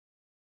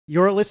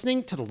You're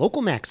listening to The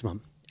Local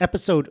Maximum,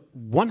 episode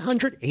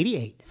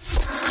 188.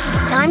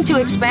 Time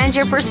to expand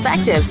your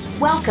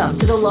perspective. Welcome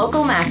to The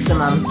Local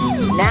Maximum.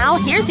 Now,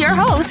 here's your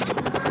host,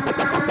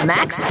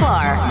 Max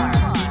Sklar.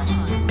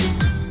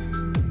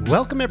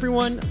 Welcome,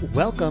 everyone.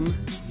 Welcome.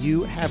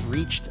 You have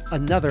reached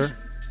another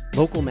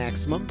Local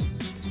Maximum.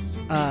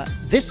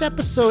 This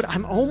episode,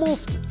 I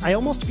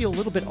almost feel a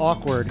little bit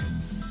awkward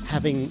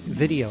having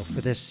video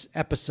for this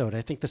episode.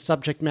 I think the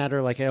subject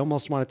matter, I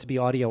almost want it to be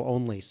audio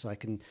only so I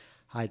can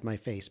hide my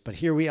face. But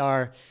here we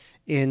are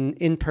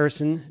in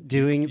person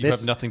doing this. You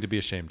have nothing to be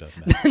ashamed of,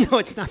 Matt. No,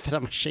 it's not that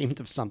I'm ashamed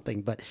of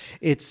something, but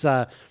it's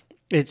the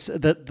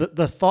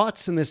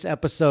thoughts in this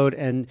episode,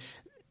 and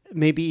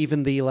maybe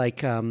even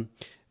the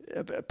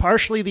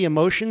partially the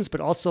emotions, but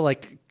also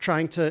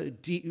trying to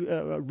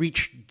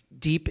reach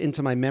deep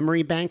into my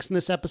memory banks in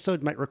this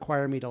episode might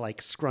require me to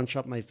scrunch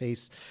up my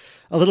face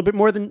a little bit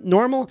more than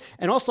normal.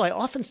 And also, I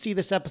often see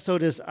this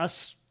episode as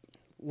us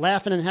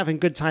laughing and having a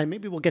good time.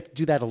 Maybe we'll get to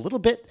do that a little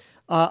bit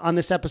on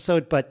this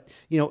episode, but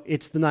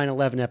it's the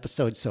 9/11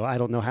 episode, so I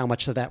don't know how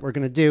much of that we're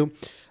going to do.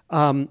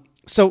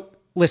 So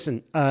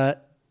listen,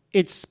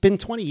 it's been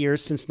 20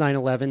 years since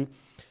 9/11.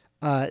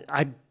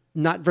 I'm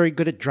not very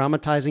good at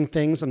dramatizing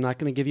things. I'm not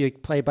going to give you a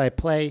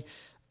play-by-play.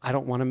 I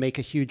don't want to make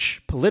a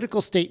huge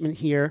political statement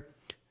here.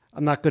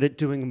 I'm not good at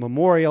doing a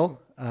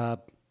memorial.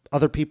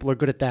 Other people are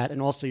good at that.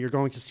 And also, you're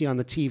going to see on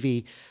the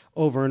TV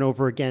over and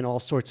over again all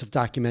sorts of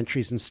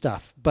documentaries and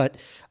stuff. But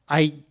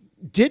I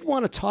did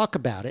want to talk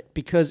about it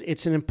because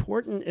it's an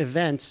important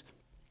event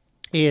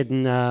it's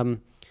an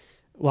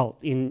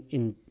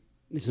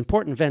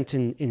important event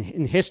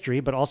in history,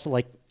 but also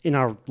in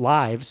our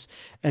lives.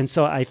 And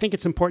so I think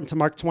it's important to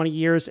mark 20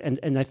 years.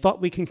 And I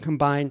thought we can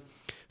combine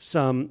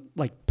some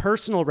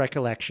personal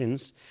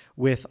recollections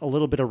with a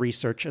little bit of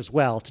research as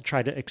well to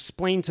try to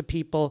explain to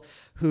people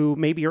who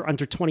maybe are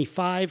under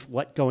 25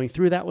 what going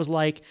through that was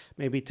like,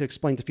 maybe to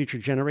explain to future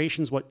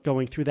generations what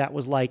going through that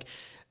was like.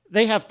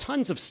 They have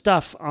tons of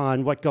stuff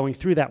on what going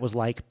through that was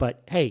like,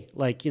 but hey,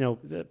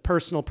 the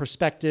personal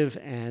perspective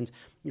and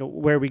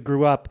where we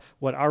grew up,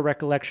 what our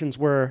recollections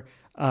were,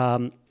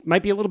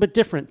 might be a little bit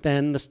different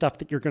than the stuff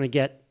that you're going to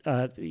get,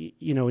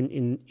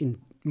 in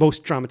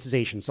most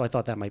dramatization. So I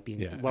thought that might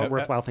be a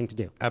worthwhile thing to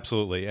do.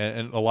 Absolutely.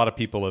 And a lot of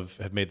people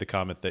have made the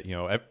comment that,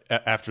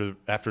 after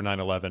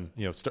 9/11,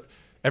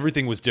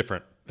 everything was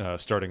different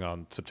starting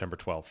on September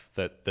 12th,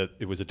 that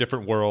it was a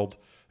different world.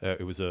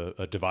 It was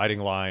a dividing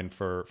line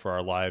for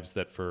our lives,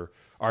 that for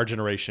our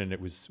generation, it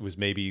was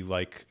maybe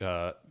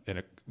the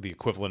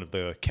equivalent of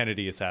the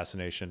Kennedy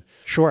assassination.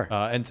 Sure.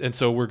 And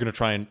so we're going to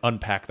try and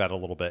unpack that a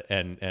little bit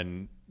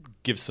and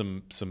give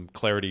some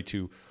clarity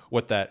to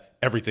what that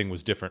everything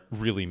was different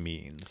really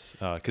means.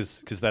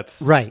 Because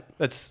that's right.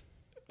 That's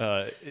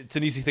it's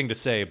an easy thing to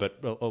say, but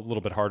a little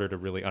bit harder to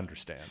really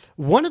understand.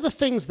 One of the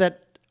things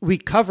that we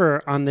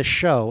cover on this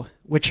show,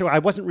 which I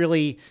wasn't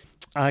really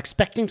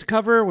expecting to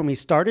cover when we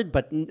started,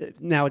 but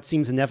now it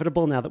seems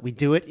inevitable now that we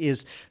do it,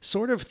 is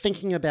sort of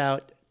thinking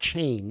about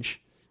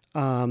change,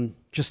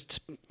 just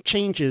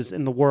changes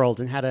in the world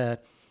and how to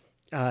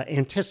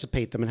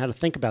anticipate them and how to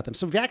think about them.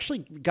 So we've actually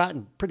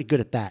gotten pretty good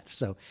at that.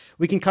 So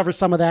we can cover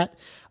some of that.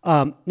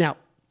 Now,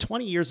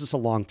 20 years is a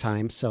long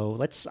time.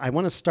 So I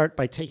want to start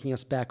by taking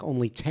us back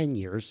only 10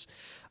 years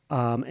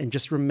and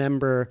just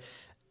remember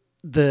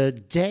the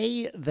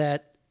day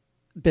that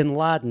bin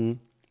Laden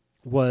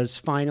was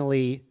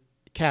finally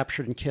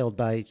captured and killed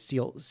by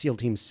SEAL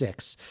Team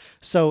 6.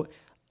 So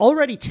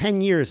already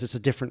 10 years is a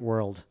different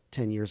world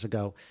 10 years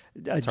ago.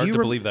 It's hard to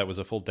believe that was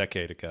a full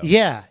decade ago.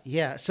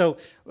 Yeah. So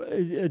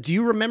do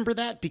you remember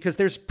that? Because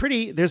there's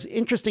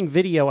interesting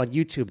video on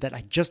YouTube that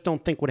I just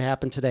don't think would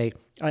happen today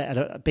at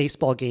a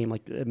baseball game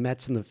like the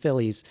Mets and the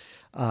Phillies,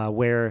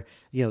 where,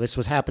 this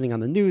was happening on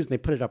the news and they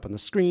put it up on the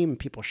screen and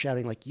people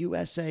shouting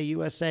USA,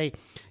 USA,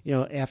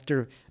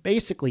 after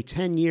basically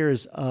 10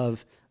 years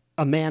of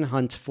a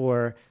manhunt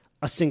for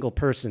a single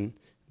person,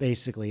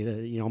 basically,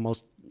 the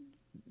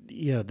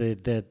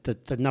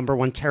number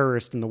one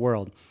terrorist in the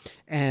world.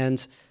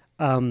 And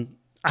I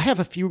have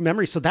a few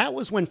memories. So that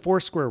was when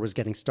Foursquare was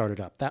getting started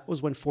up. That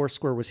was when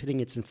Foursquare was hitting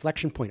its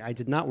inflection point. I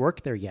did not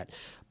work there yet,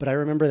 but I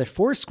remember that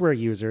Foursquare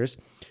users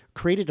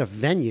created a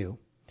venue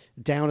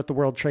down at the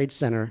World Trade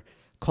Center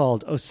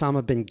called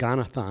Osama bin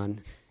Ghanathon,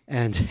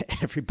 and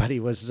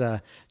everybody was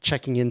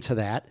checking into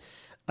that.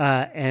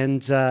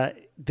 And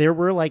there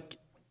were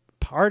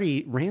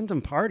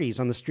random parties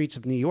on the streets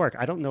of New York.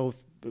 I don't know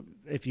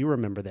if you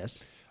remember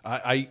this.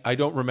 I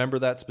don't remember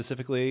that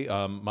specifically.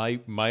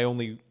 My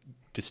only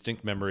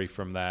distinct memory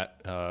from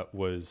that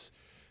was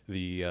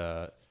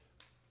the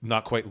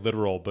not quite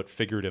literal but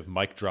figurative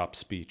mic drop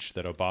speech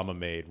that Obama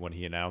made when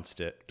he announced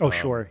it. Oh,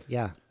 sure,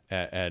 yeah.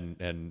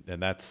 And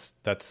that's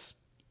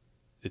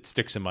it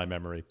sticks in my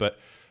memory. But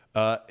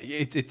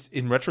it's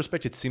in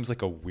retrospect, it seems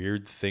like a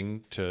weird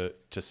thing to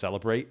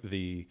celebrate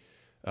the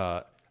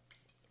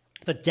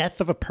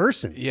death of a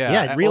person.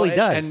 Yeah, it really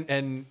does.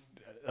 And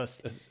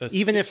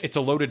even if it's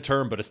a loaded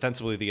term, but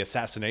ostensibly the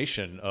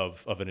assassination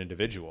of an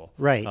individual.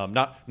 Right.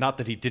 Not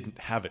that he didn't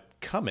have it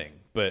coming,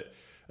 but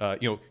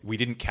we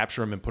didn't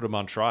capture him and put him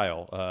on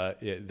trial.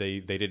 They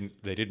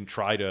didn't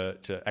try to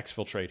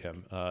exfiltrate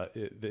him.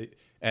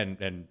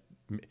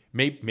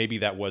 Maybe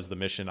that was the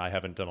mission. I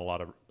haven't done a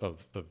lot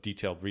of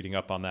detailed reading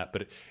up on that,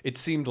 but it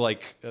seemed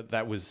like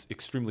that was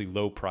extremely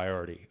low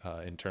priority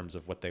in terms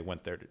of what they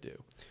went there to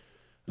do.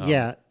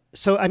 Yeah.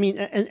 So, I mean,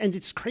 and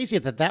it's crazy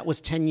that was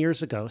 10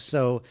 years ago.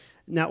 So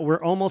now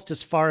we're almost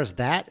as far as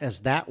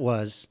that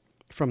was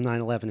from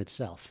 9/11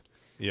 itself.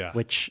 Yeah.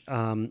 Which,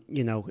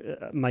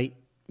 might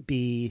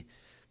be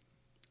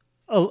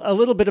a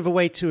little bit of a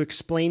way to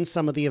explain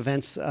some of the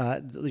events,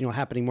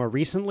 happening more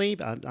recently.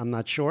 I'm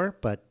not sure,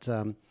 but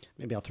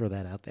maybe I'll throw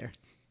that out there.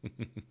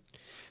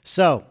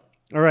 So,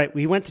 all right,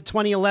 we went to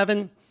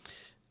 2011.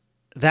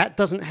 That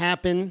doesn't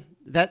happen.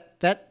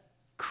 That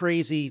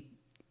crazy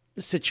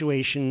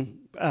situation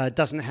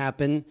doesn't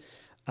happen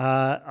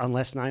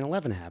unless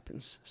 9/11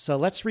 happens. So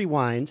let's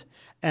rewind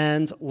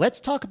and let's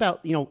talk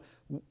about,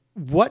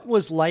 what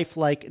was life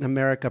like in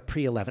America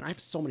pre-11? I have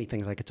so many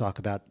things I could talk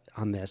about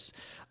on this.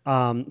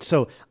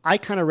 So I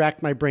kind of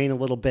racked my brain a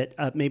little bit.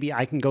 Maybe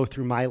I can go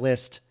through my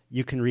list.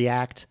 You can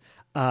react.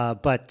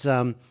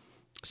 So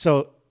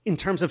in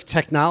terms of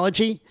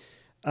technology,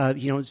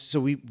 so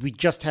we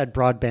just had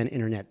broadband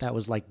internet. That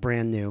was like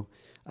brand new.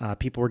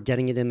 People were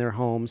getting it in their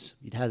homes.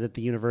 We'd had it at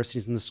the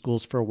universities and the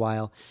schools for a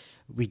while.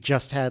 We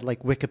just had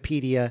like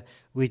Wikipedia.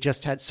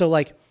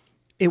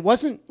 It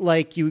wasn't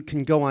like you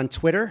can go on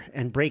Twitter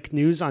and break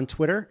news on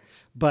Twitter,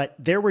 but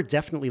there were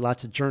definitely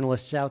lots of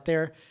journalists out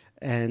there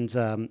and,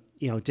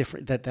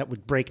 different that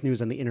would break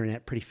news on the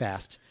internet pretty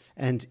fast.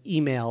 And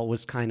email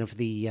was kind of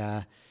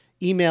the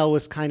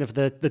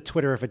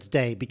Twitter of its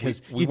day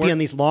because you'd be on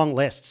these long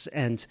lists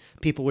and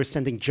people were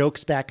sending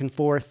jokes back and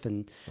forth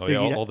and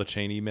all the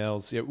chain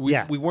emails.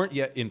 We weren't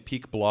yet in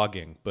peak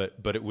blogging, but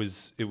it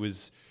was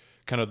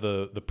kind of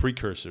the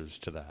precursors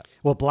to that.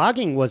 Well,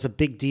 blogging was a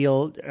big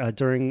deal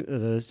during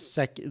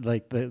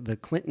the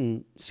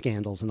Clinton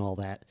scandals and all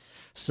that.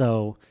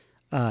 So,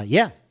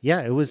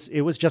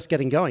 it was just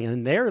getting going.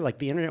 And there, like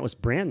the internet was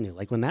brand new.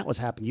 Like when that was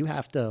happening, you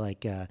have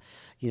to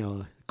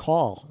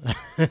call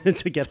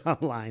to get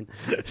online.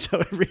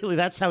 So really,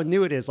 that's how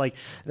new it is. Like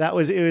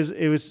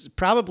it was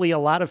probably a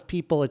lot of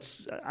people.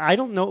 I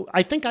don't know.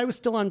 I think I was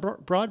still on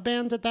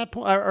broadband at that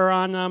point or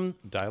on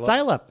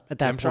dial-up at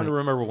that point. I'm trying to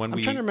remember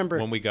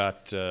when we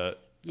got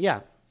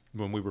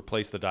when we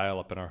replaced the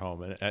dial-up in our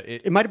home. And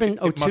it might have been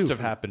 02. It must have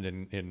happened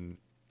in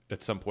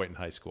at some point in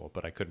high school,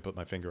 but I couldn't put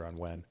my finger on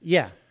when.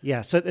 Yeah.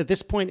 So at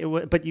this point,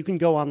 but you can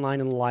go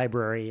online in the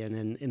library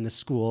and in the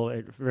school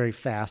very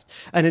fast.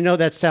 And I know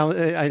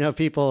I know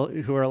people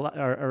who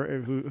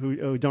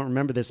who don't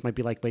remember this might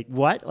be like, wait,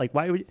 what? Like,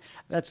 why would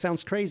that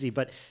sounds crazy?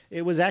 But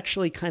it was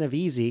actually kind of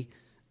easy.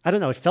 I don't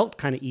know. It felt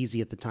kind of easy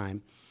at the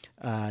time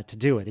to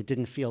do it. It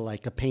didn't feel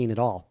like a pain at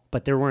all.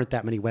 But there weren't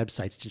that many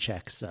websites to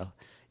check, so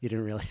you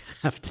didn't really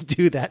have to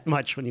do that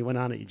much when you went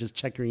on it. You just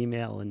check your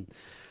email and.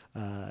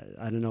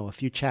 A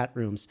few chat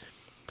rooms.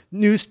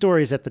 News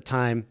stories at the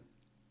time.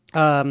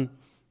 The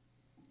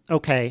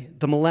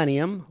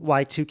millennium,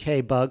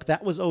 Y2K bug,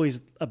 that was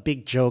always a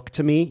big joke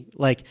to me.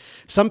 Like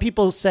some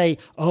people say,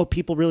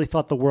 people really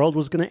thought the world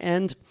was going to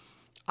end.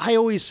 I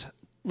always,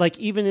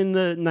 even in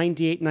the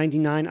 98,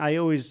 99, I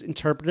always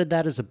interpreted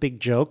that as a big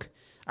joke.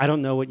 I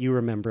don't know what you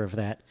remember of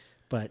that,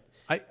 but...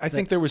 I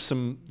think there was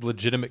some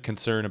legitimate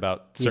concern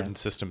about certain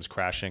systems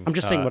crashing. I'm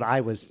just saying what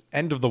I was.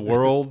 End of the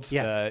world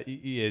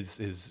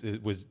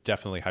was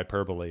definitely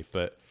hyperbole,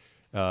 but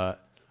I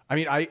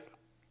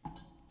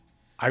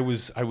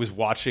was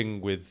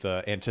watching with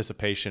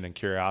anticipation and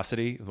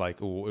curiosity. Like,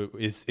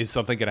 is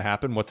something going to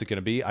happen? What's it going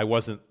to be? I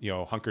wasn't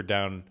hunkered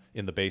down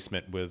in the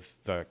basement with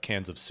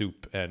cans of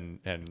soup and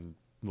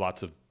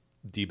lots of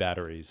D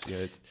batteries.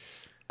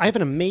 I have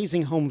an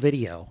amazing home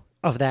video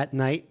of that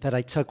night that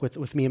I took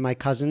with me and my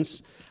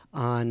cousins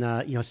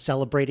on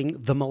celebrating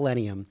the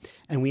millennium,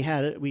 and we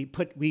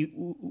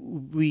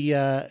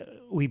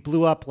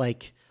blew up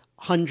like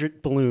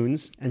 100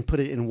 balloons and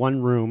put it in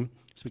one room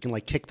so we can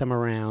kick them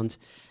around,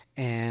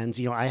 and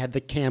I had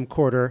the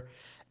camcorder,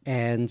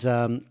 and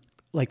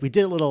we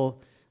did a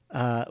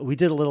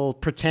little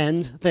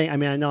pretend thing. I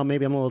mean, I know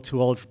maybe I'm a little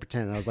too old for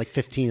pretend. I was like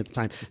 15 at the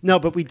time. No,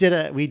 but we did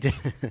a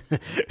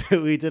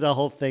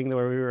whole thing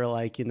where we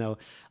were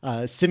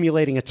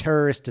simulating a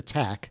terrorist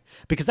attack,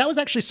 because that was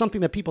actually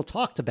something that people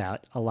talked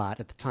about a lot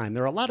at the time.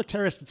 There were a lot of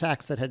terrorist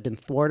attacks that had been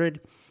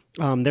thwarted.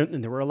 And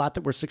there were a lot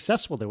that were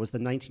successful. There was the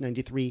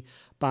 1993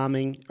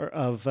 bombing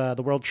of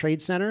the World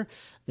Trade Center.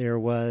 There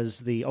was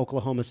the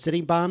Oklahoma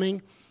City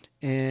bombing,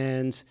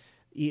 and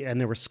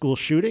there were school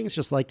shootings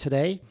just like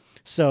today.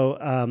 So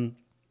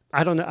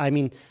I don't know. I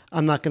mean,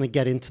 I'm not going to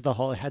get into the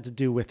whole. It had to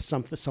do with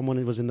someone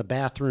who was in the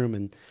bathroom,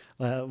 and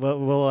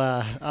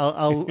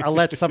I'll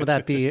let some of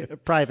that be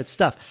private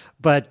stuff.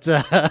 But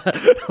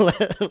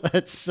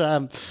let's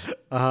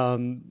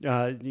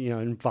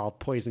involve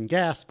poison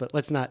gas. But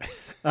let's not.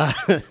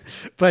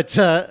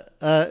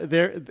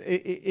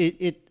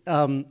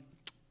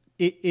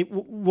 It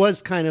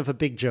was kind of a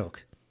big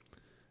joke.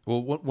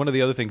 Well, one of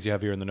the other things you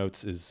have here in the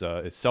notes is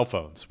cell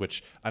phones,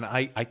 which, and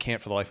I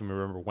can't for the life of me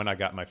remember when I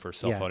got my first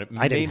cell phone. It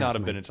I didn't may not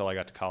have mine. been until I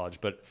got to college,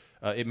 but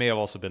it may have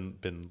also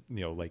been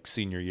like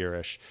senior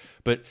year-ish.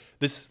 But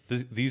these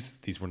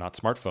were not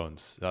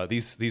smartphones.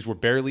 These were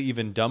barely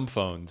even dumb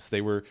phones.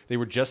 They were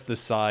just the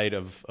side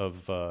of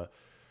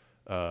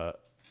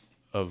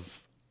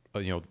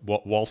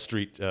Wall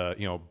Street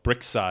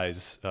brick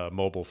size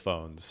mobile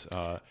phones.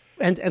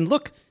 And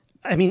look,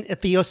 I mean, at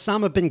the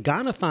Osama bin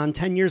Ghanathon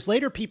 10 years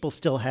later, people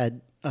still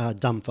had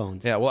dumb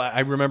phones. Yeah, well,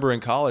 I remember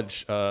in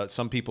college,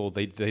 some people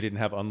they didn't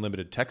have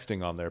unlimited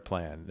texting on their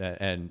plan,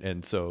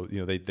 and so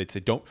they'd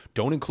say don't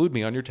include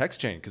me on your text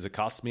chain because it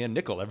costs me a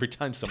nickel every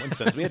time someone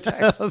sends me a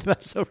text.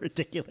 That's so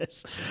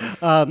ridiculous.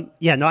 I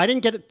didn't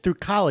get it through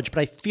college,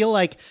 but I feel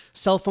like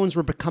cell phones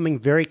were becoming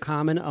very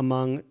common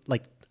among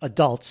like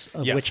adults,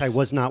 of Yes. which I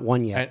was not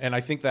one yet. And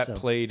I think that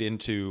played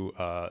into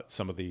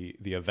some of the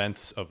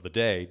events of the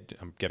day.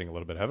 I'm getting a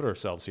little bit ahead of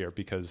ourselves here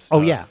because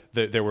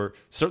there were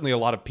certainly a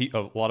lot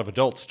of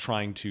adults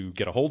trying to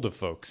get a hold of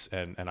folks,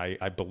 and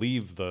I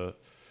believe the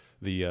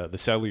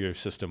cellular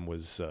system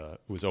was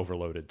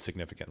overloaded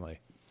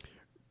significantly.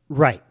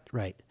 Right.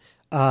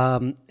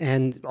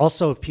 And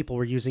also people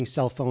were using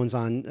cell phones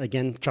on,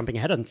 again, jumping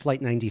ahead on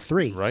Flight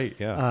 93. Right,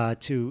 yeah.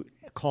 To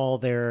call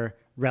their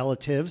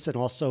relatives, and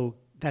also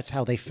that's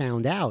how they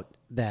found out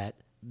that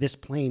this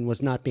plane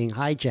was not being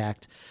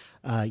hijacked,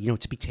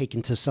 to be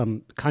taken to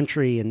some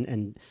country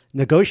and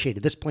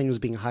negotiated. This plane was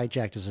being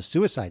hijacked as a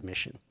suicide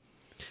mission.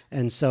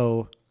 And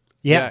so,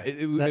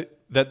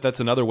 that's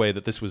another way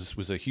that this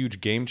was a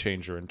huge game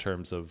changer in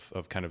terms of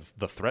kind of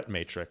the threat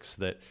matrix,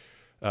 that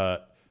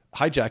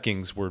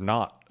hijackings were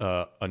not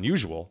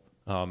unusual.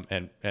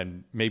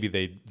 And maybe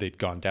they'd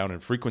gone down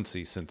in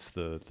frequency since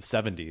the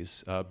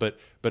 70s,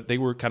 but they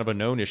were kind of a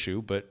known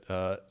issue. But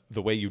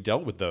the way you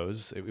dealt with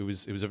those, it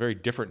was a very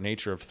different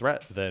nature of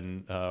threat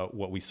than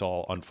what we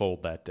saw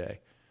unfold that day.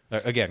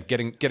 Again,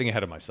 getting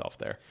ahead of myself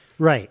there.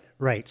 Right.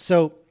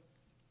 So,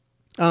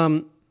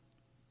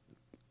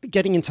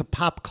 getting into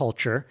pop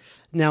culture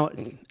now,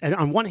 and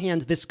on one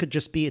hand, this could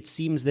just be, it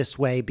seems this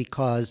way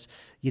because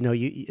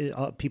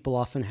people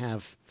often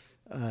have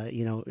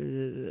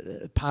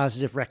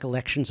positive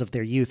recollections of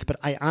their youth. But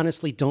I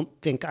honestly don't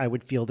think I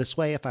would feel this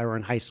way if I were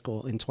in high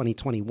school in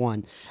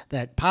 2021,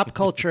 that pop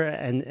culture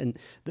and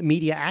the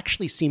media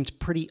actually seemed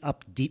pretty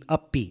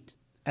upbeat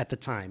at the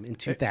time in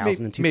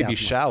 2000 and 2001. Maybe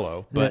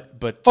shallow,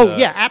 but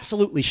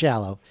absolutely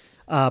shallow.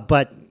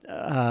 But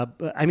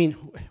I mean,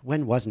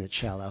 when wasn't it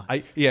shallow?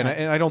 And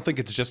I don't think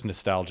it's just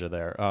nostalgia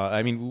there.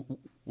 I mean,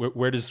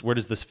 where does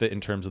this fit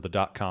in terms of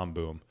the .com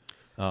boom?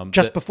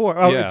 Just before,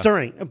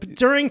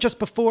 just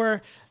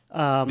before.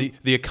 The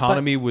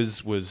economy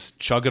was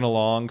chugging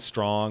along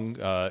strong.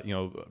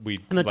 You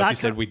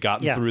said, we'd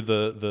gotten through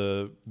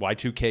the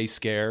Y2K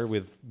scare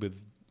with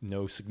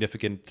no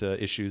significant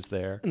issues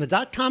there. And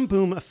the .com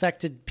boom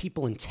affected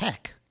people in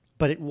tech,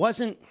 but it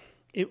wasn't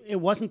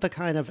the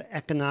kind of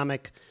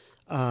economic,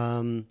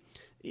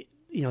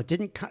 it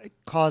didn't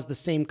cause the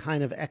same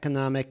kind of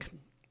economic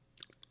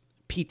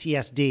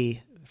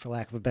PTSD, for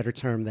lack of a better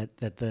term,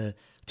 that the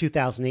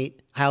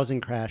 2008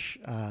 housing crash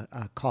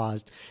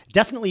caused.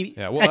 Definitely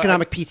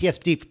economic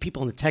PTSD for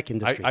people in the tech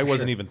industry. I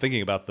wasn't even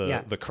thinking about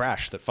the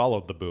crash that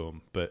followed the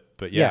boom, but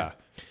yeah.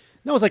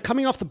 No, it was like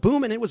coming off the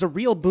boom, and it was a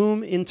real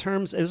boom it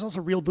was also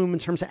a real boom in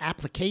terms of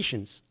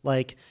applications.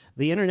 Like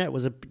the internet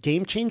was a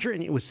game changer,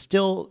 and it was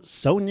still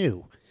so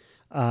new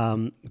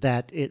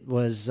that it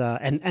was,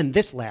 and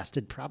this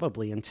lasted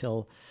probably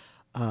until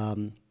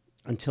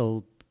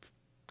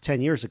 10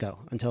 years ago,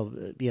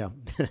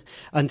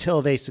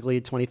 until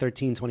basically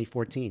 2013,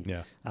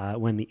 2014,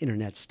 when the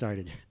internet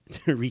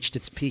reached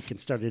its peak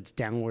and started its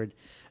downward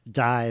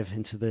dive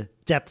into the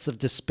depths of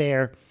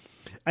despair.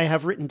 I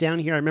have written down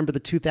here, I remember the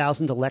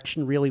 2000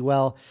 election really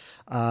well.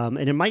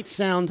 And it might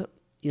sound,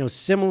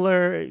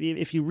 similar.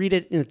 If you read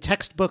it in a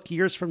textbook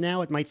years from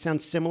now, it might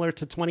sound similar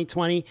to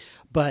 2020,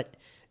 but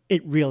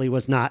it really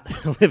was not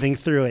living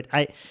through it.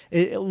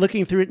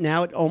 Looking through it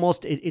now,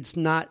 it's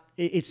not.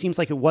 It seems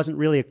like it wasn't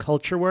really a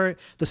culture war.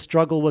 The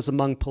struggle was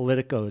among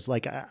politicos.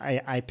 Like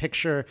I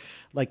picture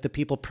like the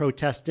people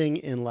protesting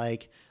in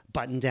like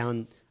button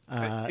down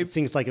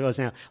things like it was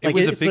now. Like, it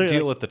was a big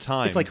deal at the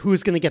time. It's like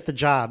who's going to get the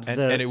jobs, and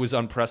it was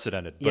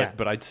unprecedented.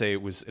 But I'd say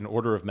it was an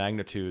order of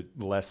magnitude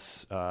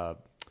less.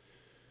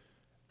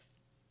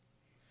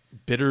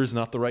 Bitter is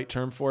not the right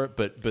term for it,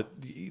 but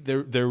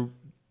there.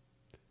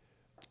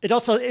 It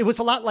was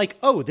a lot like,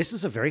 oh, this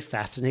is a very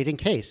fascinating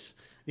case.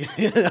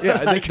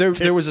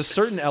 There was a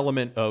certain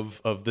element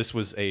of this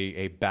was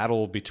a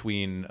battle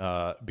between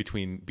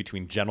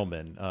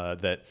gentlemen,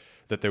 that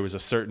there was a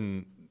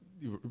certain,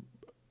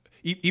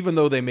 even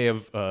though they may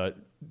have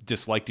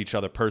disliked each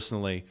other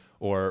personally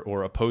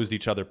or opposed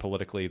each other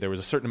politically, there was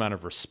a certain amount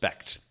of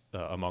respect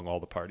among all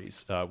the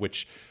parties,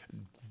 which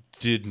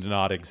did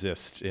not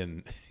exist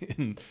in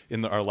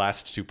our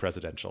last two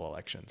presidential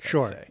elections.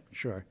 Sure, I'd say.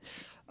 Sure.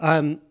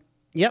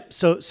 Yep.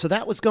 So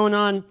that was going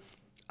on.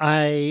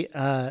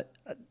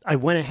 I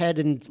went ahead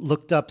and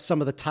looked up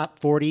some of the top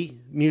 40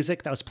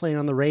 music that was playing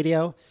on the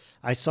radio.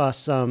 I saw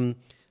some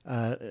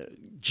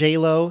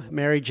J-Lo,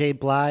 Mary J.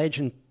 Blige,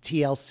 and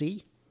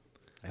TLC.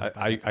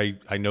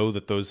 I know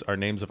that those are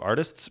names of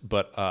artists,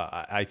 but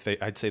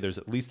I'd say there's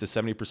at least a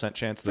 70%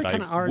 chance that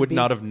I would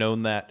not have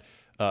known that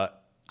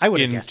I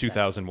would in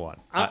 2001.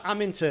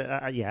 I'm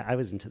into I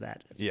was into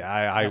that.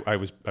 Yeah, I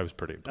was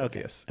pretty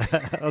oblivious.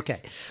 Okay.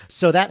 Okay,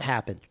 so that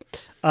happened.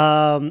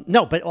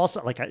 No, but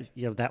also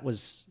that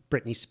was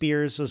Britney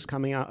Spears was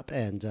coming up,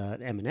 and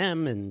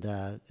Eminem,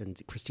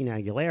 and Christina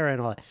Aguilera,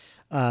 and all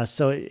that.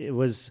 So it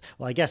was.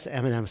 Well, I guess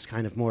Eminem's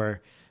kind of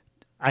more.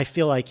 I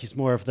feel like he's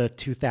more of the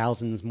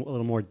 2000s, a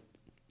little more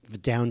of a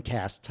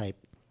Downcast type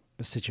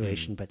of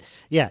situation. But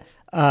yeah,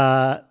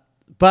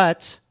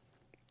 but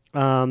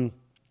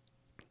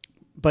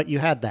you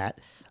had that.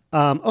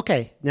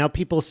 Okay, now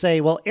people say,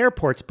 well,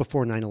 airports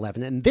before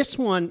 9/11, and this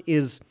one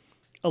is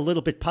a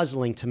little bit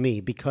puzzling to me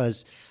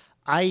because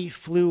I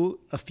flew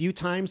a few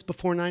times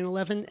before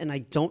 9/11, and I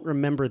don't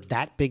remember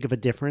that big of a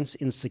difference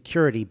in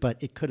security, but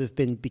it could have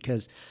been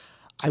because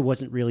I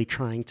wasn't really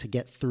trying to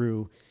get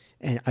through,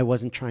 and I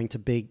wasn't trying to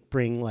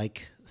bring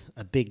like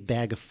a big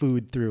bag of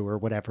food through or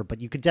whatever,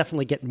 but you could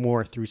definitely get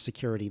more through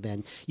security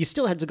then. You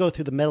still had to go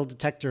through the metal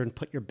detector and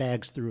put your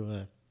bags through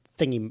a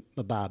thingy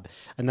mabob,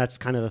 and that's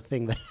kind of the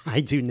thing that I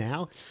do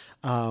now.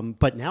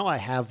 But now I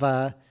have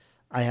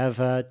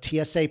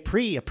TSA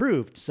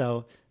pre-approved,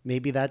 so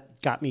maybe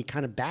that got me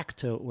kind of back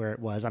to where it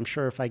was. I'm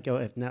sure if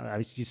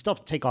you still have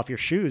to take off your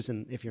shoes,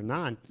 and if you're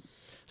not,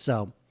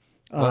 so.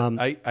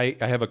 I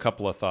have a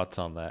couple of thoughts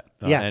on that.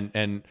 Yeah.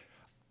 And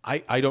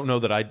I don't know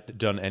that I'd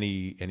done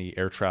any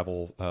air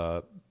travel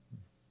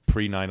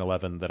pre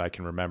 9/11 that I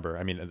can remember.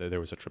 I mean, there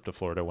was a trip to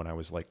Florida when I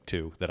was like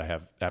 2 that I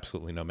have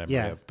absolutely no memory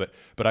of. But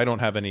I don't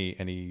have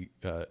any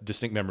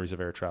distinct memories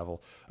of air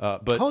travel.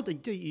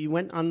 But you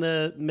went on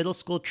the middle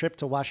school trip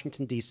to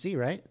Washington D.C.,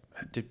 right?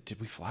 Did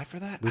we fly for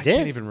that? We I did.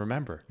 Can't even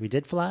remember. We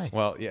did fly.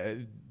 Well, yeah,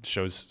 it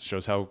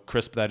shows how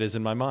crisp that is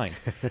in my mind.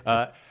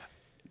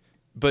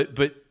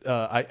 But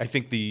I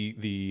think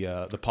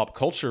the pop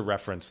culture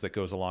reference that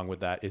goes along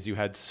with that is you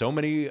had so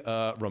many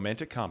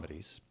romantic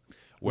comedies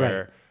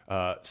where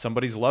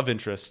somebody's love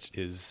interest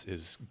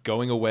is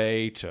going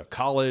away to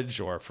college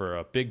or for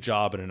a big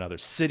job in another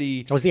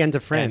city. That was the end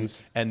of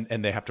Friends. And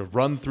they have to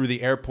run through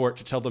the airport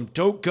to tell them,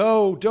 don't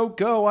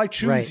go, I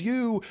choose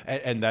you.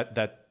 And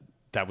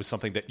that was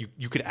something that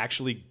you could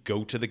actually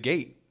go to the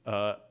gate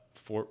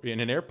in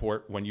an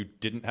airport when you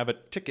didn't have a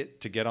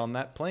ticket to get on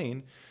that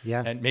plane.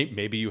 Yeah. And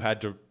maybe you had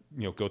to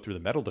go through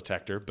the metal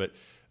detector, but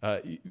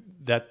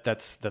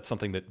that's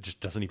something that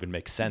just doesn't even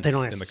make sense in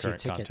the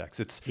current context.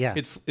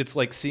 It's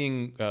like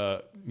seeing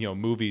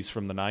movies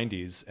from the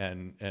 90s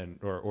and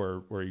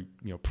or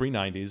pre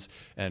 90s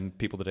and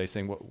people today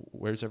saying,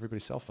 where's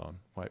everybody's cell phone?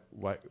 Why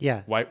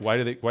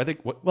do they it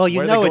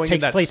takes in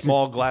that place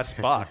small glass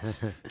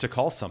box to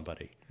call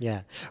somebody?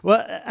 Yeah.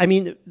 Well, I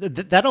mean,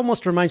 that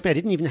almost reminds me, I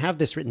didn't even have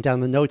this written down in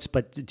the notes,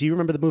 but do you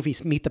remember the movie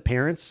Meet the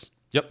Parents?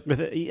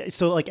 Yep.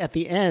 So like at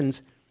the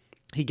end,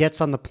 he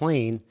gets on the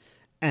plane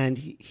and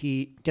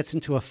he gets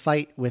into a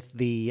fight with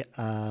the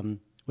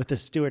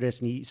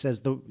stewardess, and he says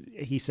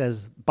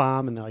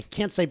bomb, and they're like,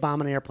 can't say bomb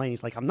on an airplane.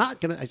 He's like, I'm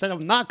not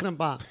gonna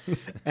bomb.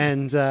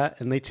 and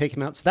they take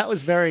him out. So that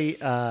was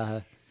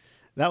that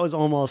was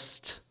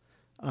almost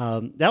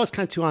that was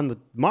kind of too on the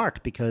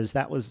mark because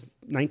that was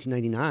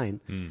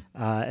 1999.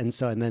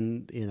 And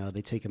then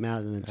they take him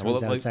out, and then it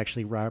turns out it's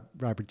actually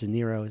Robert De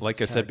Niro.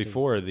 Like I said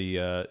before,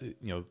 the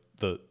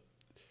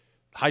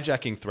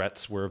hijacking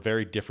threats were a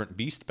very different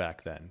beast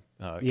back then.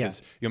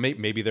 Because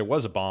maybe there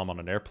was a bomb on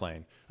an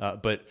airplane,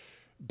 but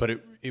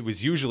it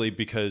was usually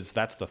because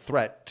that's the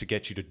threat to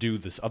get you to do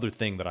this other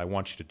thing that I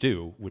want you to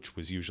do, which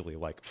was usually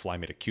like fly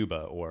me to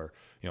Cuba or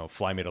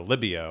fly me to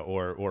Libya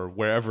or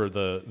wherever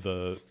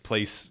the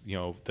place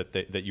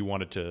that you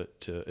wanted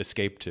to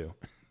escape to.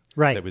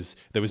 Right.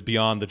 That was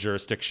beyond the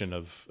jurisdiction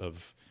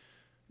of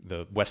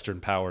the Western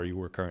power you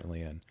were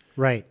currently in.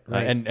 Right.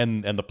 And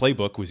the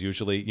playbook was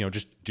usually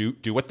just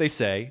do what they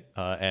say,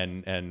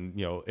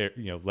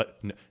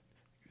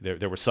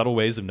 There were subtle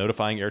ways of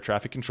notifying air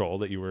traffic control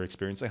that you were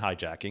experiencing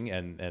hijacking,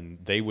 and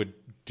they would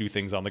do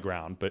things on the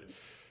ground. But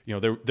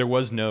there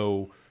was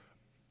no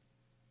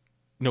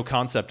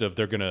concept of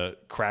they're going to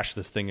crash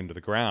this thing into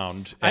the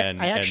ground,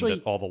 and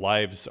that all the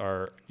lives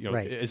are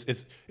Right.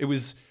 It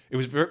was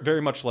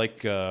very much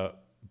like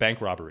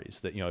bank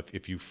robberies that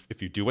if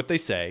you do what they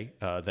say,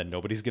 then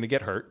nobody's going to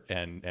get hurt,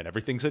 and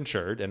everything's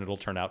insured, and it'll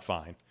turn out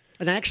fine.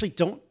 And I actually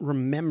don't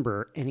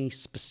remember any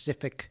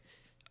specific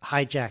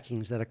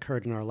hijackings that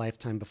occurred in our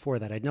lifetime before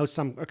that. I know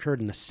some occurred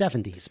in the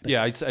 70s. But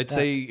yeah, I'd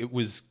say it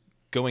was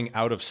going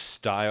out of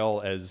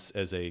style as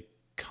a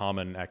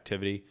common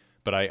activity,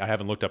 but I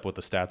haven't looked up what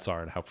the stats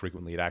are and how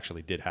frequently it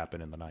actually did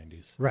happen in the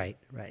 90s. Right.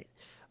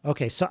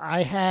 Okay, so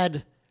I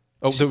had...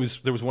 there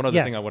was one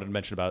other thing I wanted to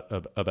mention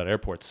about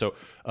airports. So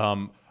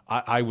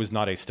I was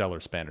not a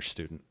stellar Spanish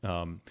student,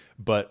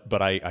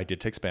 but I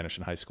did take Spanish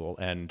in high school.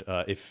 And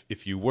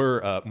if you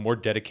were more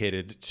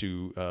dedicated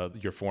to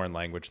your foreign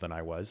language than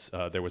I was,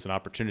 there was an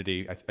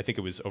opportunity. I think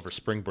it was over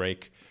spring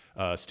break.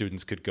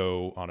 Students could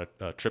go on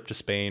a trip to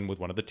Spain with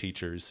one of the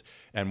teachers.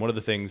 And one of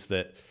the things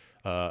that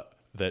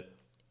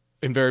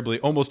invariably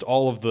almost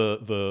all of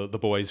the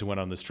boys who went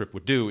on this trip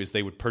would do is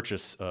they would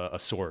purchase a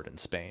sword in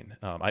Spain.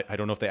 I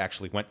don't know if they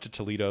actually went to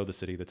Toledo, the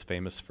city that's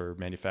famous for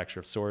manufacture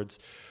of swords,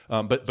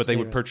 but they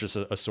would purchase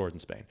a sword in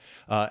Spain.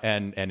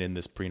 And in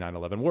this pre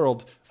 9/11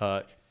 world,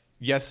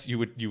 yes, you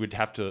would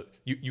have to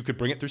you could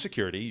bring it through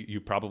security.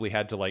 You probably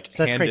had to like.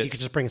 So that's hand crazy. it, You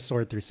could just bring a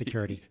sword through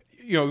security.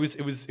 It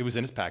was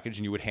in its package,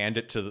 and you would hand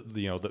it to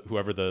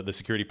whoever the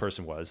security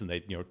person was, and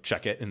they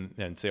check it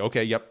and say,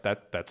 okay, yep,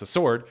 that's a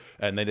sword,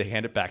 and then they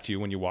hand it back to you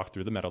when you walk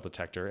through the metal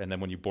detector, and then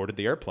when you boarded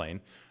the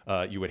airplane,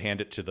 you would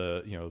hand it to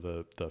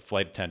the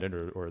flight attendant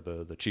or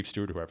the chief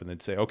steward or whoever, and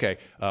they'd say, okay,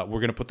 we're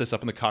going to put this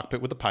up in the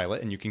cockpit with the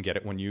pilot, and you can get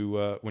it when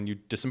you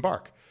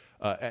disembark.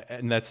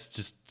 And that's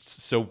just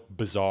so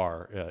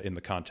bizarre in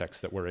the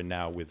context that we're in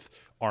now with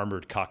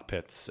armored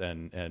cockpits,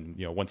 and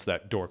once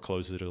that door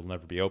closes, it'll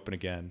never be open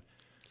again.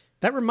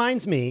 That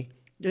reminds me,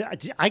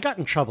 I got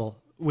in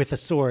trouble with a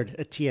sword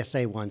at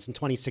TSA once in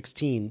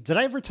 2016. Did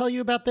I ever tell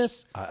you about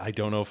this? I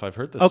don't know if I've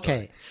heard this.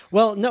 Okay. Story.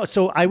 Well, no.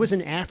 So I was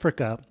in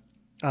Africa,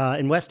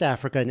 in West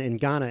Africa, in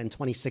Ghana in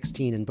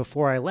 2016. And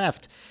before I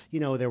left,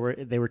 they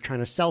were trying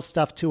to sell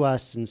stuff to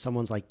us. And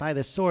someone's like, buy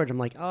this sword. I'm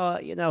like,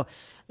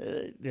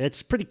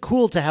 it's pretty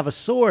cool to have a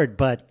sword,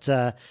 but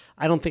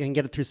I don't think I can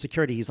get it through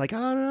security. He's like,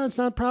 oh, no, it's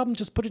not a problem.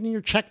 Just put it in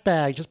your check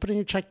bag.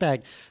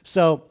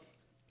 So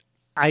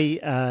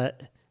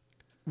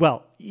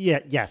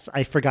yes,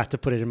 I forgot to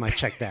put it in my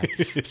check bag.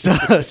 so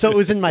it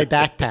was in my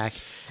backpack.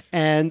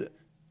 And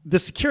the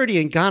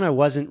security in Ghana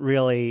wasn't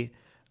really,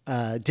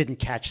 didn't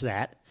catch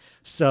that.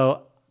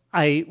 So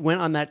I went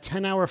on that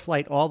 10-hour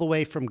flight all the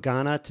way from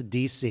Ghana to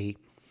DC.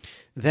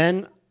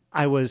 Then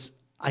I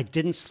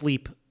didn't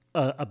sleep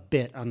a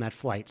bit on that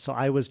flight. So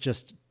I was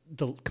just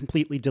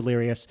completely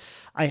delirious.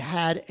 I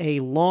had a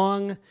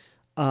long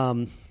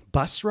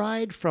bus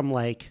ride from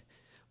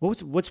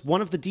what's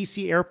one of the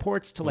DC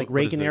airports to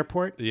Reagan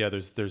Airport? Yeah,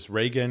 there's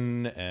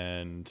Reagan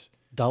and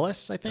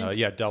Dulles, I think.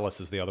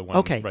 Dulles is the other one.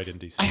 Okay, right in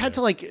DC. I had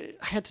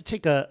to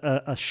take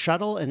a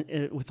shuttle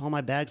and with all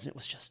my bags, and it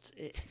was just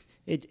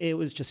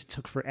it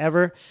took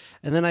forever.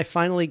 And then I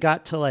finally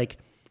got to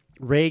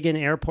Reagan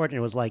Airport, and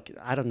it was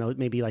I don't know,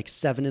 maybe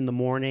 7 a.m,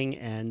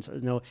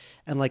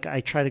 and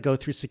I try to go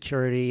through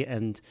security,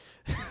 and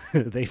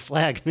they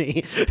flagged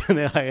me, and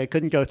I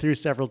couldn't go through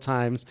several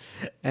times,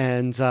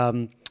 and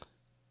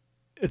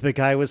the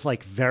guy was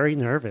very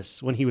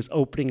nervous when he was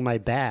opening my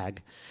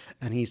bag,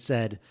 and he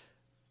said,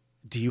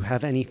 do you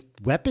have any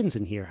weapons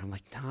in here? I'm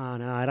like, no, I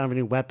don't have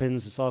any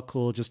weapons. It's all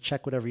cool. Just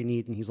check whatever you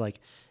need. And he's like,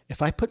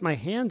 if I put my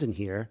hand in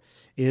here,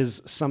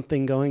 is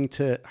something going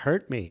to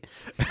hurt me?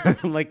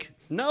 I'm like,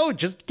 no,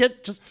 just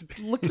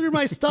look through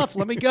my stuff.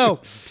 Let me go.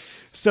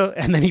 So,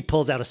 and then he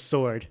pulls out a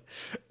sword,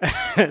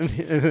 and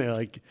they're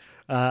like,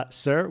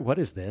 sir, what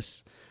is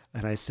this?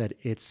 And I said,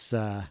 it's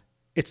an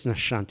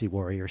Ashanti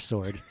warrior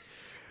sword.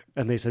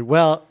 And they said,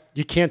 well,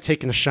 you can't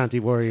take an Ashanti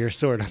warrior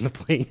sword on the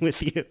plane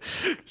with you.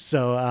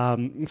 So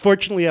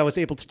fortunately, I was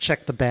able to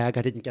check the bag.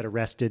 I didn't get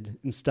arrested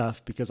and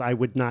stuff because I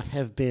would not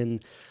have been,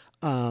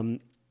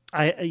 when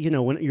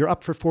you're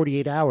up for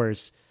 48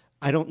 hours,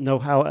 I don't know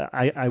how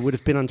I would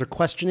have been under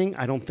questioning.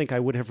 I don't think I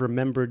would have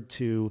remembered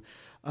to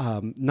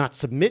not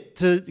submit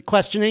to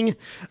questioning,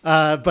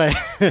 but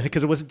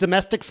because it was a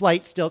domestic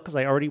flight still, because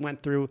I already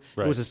went through,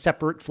 It was a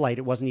separate flight.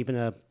 It wasn't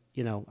even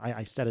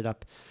I set it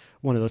up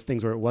one of those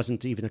things where it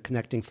wasn't even a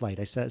connecting flight.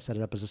 I set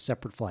it up as a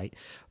separate flight,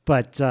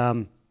 but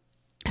that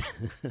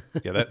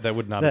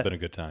would not have been a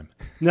good time.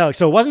 No,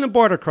 so it wasn't a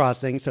border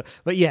crossing. So,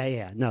 but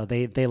no,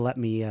 they let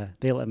me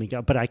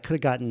go, but I could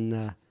have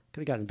gotten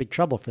in big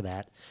trouble for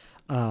that.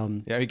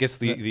 I guess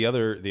the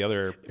other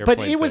airplane but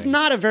it was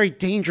not a very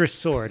dangerous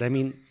sword. I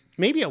mean,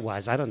 maybe it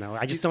was. I don't know.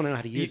 I just don't know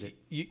how to use it.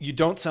 You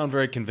don't sound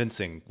very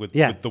convincing with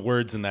the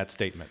words in that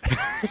statement.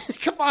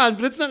 Come on,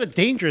 but it's not a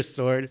dangerous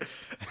sword.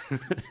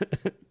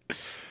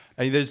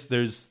 I mean, there's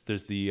the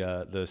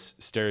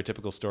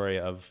stereotypical story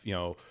of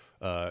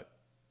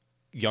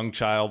young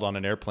child on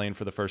an airplane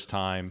for the first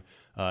time,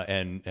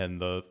 and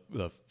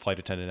the flight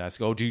attendant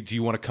asks, "Oh, do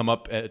you want to come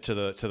up to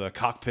the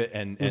cockpit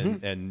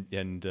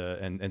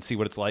and see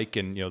what it's like?"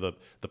 And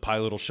the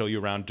pilot will show you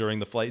around during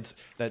the flights.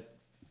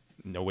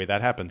 No way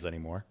that happens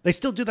anymore. They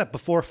still do that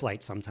before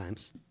flight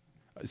sometimes.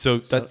 So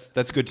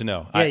that's good to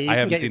know. I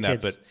haven't seen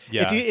that, but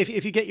yeah.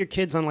 If you get your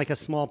kids on a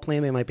small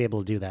plane, they might be able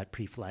to do that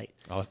pre-flight.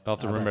 I'll have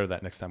to remember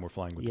that next time we're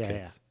flying with the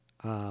kids.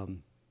 Yeah.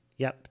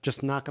 Yep.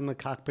 Just knock on the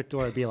cockpit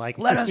door and be like,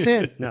 "Let us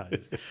in." No,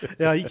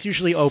 it's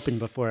usually open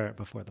before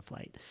the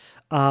flight.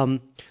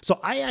 So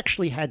I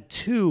actually had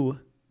 2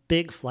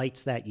 big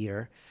flights that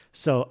year.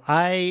 So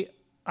I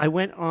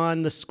went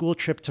on the school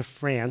trip to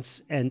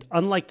France, and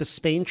unlike the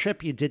Spain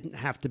trip, you didn't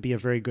have to be a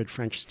very good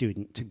French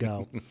student to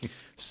go.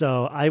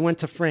 So I went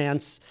to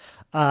France.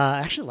 I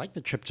actually liked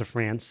the trip to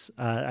France.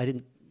 I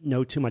didn't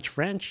know too much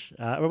French.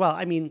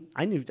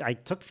 I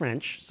took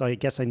French, so I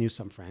guess I knew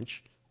some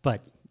French,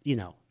 but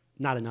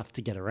not enough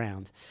to get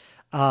around.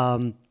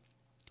 So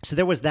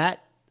there was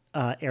that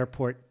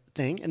airport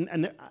thing,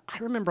 and I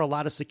remember a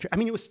lot of security. I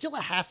mean, it was still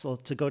a hassle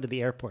to go to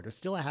the airport. It was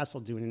still a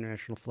hassle to do an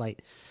international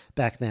flight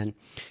back then.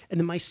 And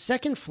then my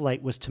second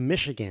flight was to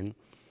Michigan.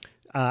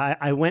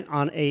 I went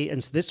on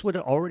and so this would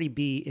already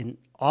be in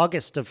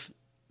August of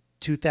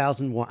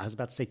 2001. I was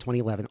about to say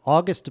 2011,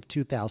 August of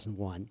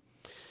 2001.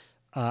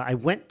 I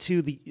went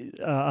to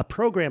a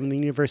program in the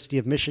University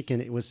of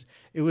Michigan. It was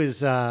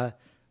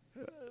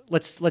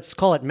let's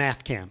call it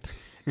math camp.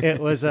 It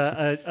was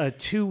a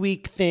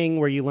 2-week thing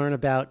where you learn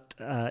about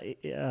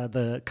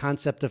the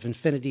concept of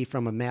infinity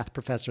from a math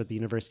professor at the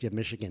University of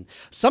Michigan,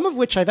 some of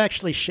which I've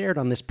actually shared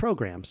on this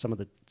program, some of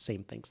the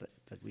same things that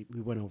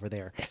we went over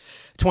there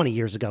 20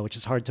 years ago, which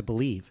is hard to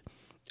believe.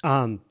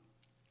 And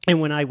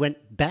when I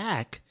went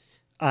back,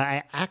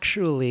 I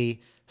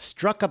actually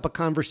struck up a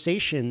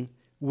conversation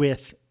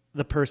with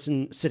the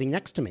person sitting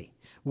next to me,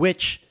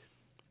 which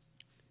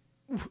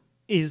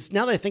is,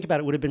 now that I think about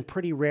it, would have been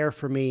pretty rare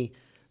for me.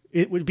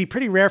 It would be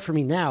pretty rare for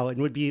me now,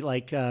 and would be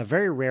like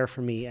very rare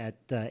for me at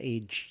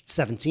age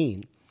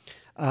 17.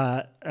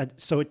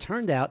 So it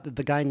turned out that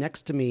the guy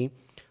next to me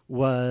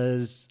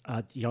was,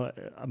 a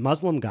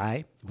Muslim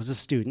guy, was a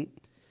student,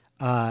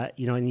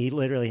 and he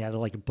literally had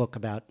like a book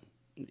about,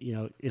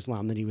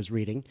 Islam that he was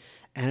reading,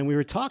 and we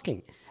were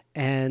talking,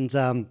 and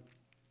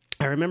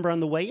I remember on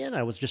the way in,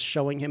 I was just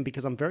showing him,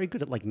 because I'm very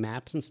good at like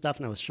maps and stuff,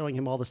 and I was showing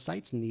him all the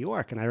sites in New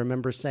York. And I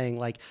remember saying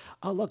like,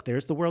 "Oh, look,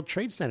 there's the World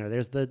Trade Center.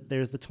 There's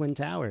the Twin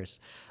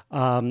Towers."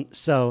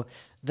 So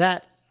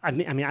that, I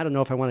mean, I don't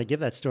know if I want to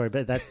give that story,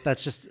 but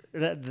that's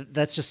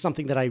just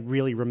something that I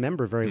really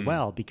remember very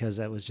well, because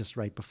that was just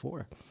right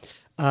before.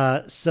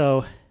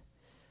 So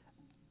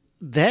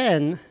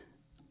then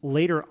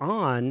later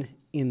on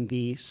in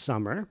the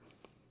summer,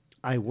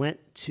 I went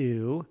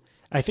to,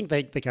 I think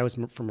the guy was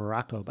from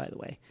Morocco, by the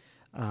way.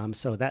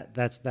 So that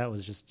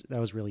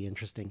was really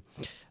interesting.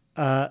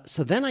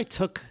 So then I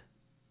took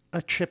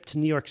a trip to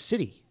New York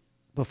City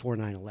before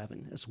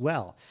 9/11 as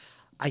well.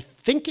 I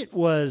think it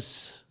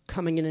was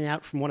coming in and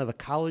out from one of the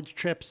college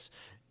trips.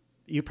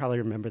 You probably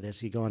remember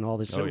this. You go on all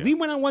this. Oh, yeah. We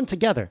went on one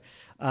together.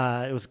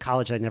 It was a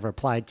college I never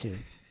applied to.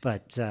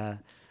 But do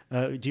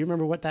you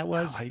remember what that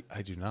was?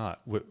 I do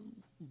not.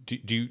 Do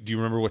you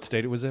remember what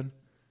state it was in?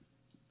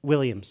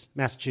 Williams,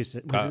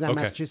 Massachusetts. Was that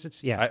okay.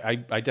 Massachusetts? Yeah. I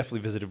definitely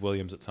visited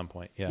Williams at some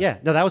point. Yeah. Yeah.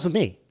 No, that was with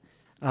me.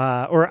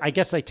 Or I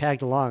guess I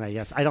tagged along, I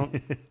guess. I don't...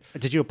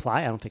 Did you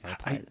apply? I don't think I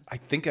applied. I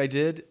think I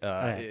did.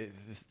 Right.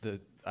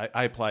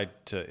 I applied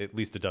to at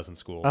least a dozen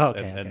schools. Oh,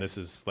 okay, and this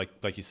is,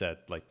 like you said,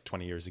 like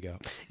 20 years ago.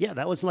 Yeah,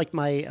 that was like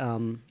my...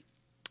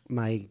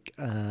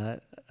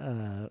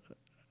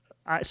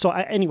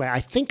 Anyway, I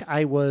think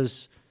I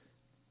was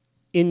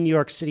in New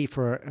York City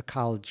for a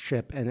college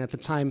trip, and at the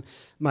time,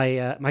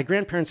 my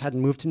grandparents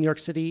hadn't moved to New York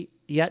City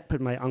yet,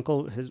 but my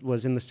uncle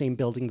was in the same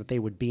building that they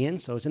would be in,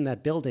 so I was in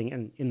that building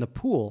and in the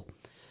pool,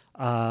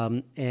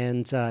 and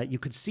you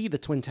could see the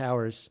Twin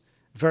Towers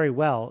very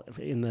well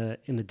in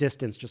the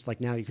distance, just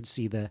like now you could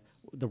see the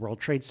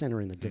World Trade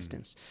Center in the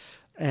distance.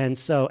 And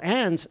so,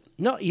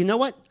 no, you know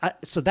what?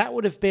 So that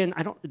would have been,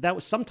 that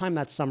was sometime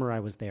that summer I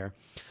was there.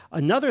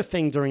 Another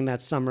thing during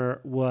that summer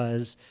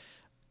was,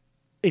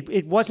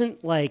 it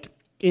wasn't like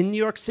in New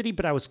York City,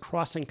 but I was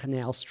crossing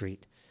Canal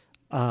Street.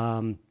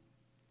 It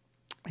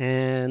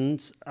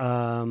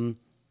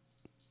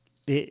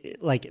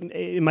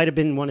might have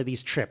been one of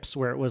these trips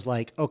where it was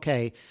like,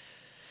 okay,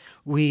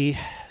 we,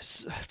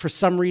 for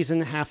some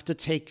reason, have to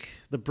take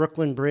the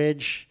Brooklyn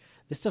Bridge.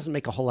 This doesn't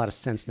make a whole lot of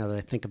sense now that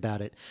I think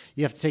about it.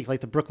 You have to take like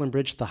the Brooklyn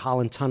Bridge to the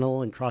Holland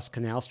Tunnel and cross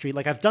Canal Street.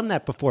 Like I've done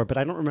that before, but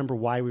I don't remember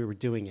why we were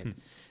doing it.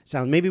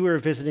 So maybe we were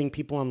visiting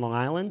people on Long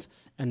Island,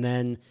 and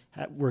then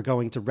we're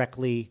going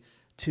directly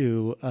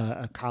to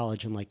a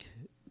college in like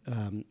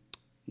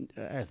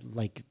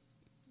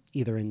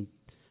either in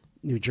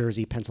New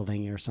Jersey,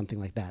 Pennsylvania, or something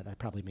like that. That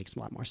probably makes a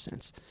lot more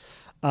sense.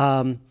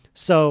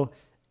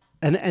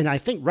 And I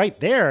think right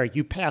there,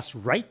 you pass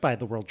right by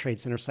the World Trade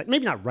Center site.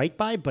 Maybe not right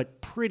by,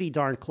 but pretty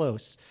darn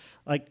close.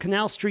 Like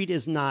Canal Street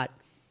is not,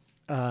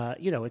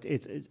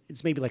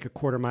 it's maybe like a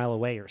quarter mile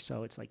away or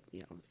so. It's like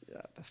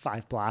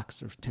 5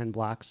 blocks or 10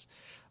 blocks,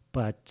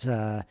 but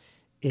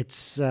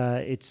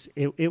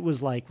it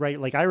was like right.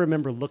 Like I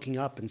remember looking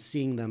up and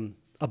seeing them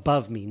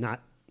above me,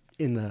 not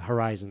in the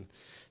horizon.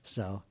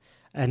 So,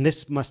 and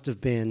this must have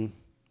been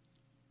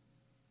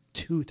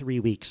 2-3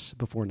 weeks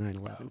before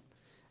 9/11. Wow.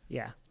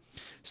 Yeah.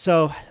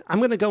 So I'm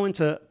going to go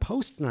into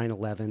post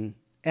 9/11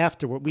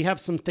 afterward. We have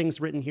some things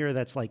written here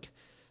that's like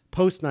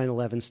post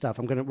 9/11 stuff.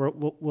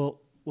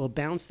 We'll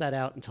bounce that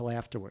out until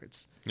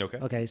afterwards. Okay.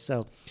 Okay.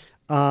 So,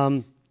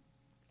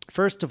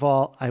 first of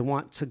all, I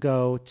want to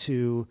go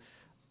to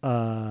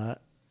a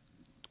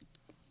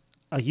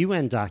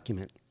UN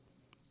document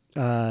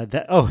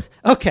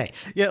Okay.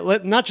 Yeah,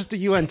 not just a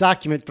UN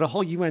document, but a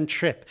whole UN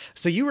trip.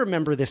 So you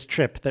remember this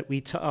trip that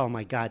we oh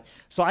my God.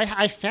 So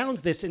I found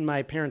this in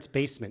my parents'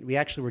 basement. We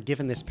actually were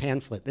given this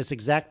pamphlet, this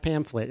exact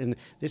pamphlet, and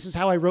this is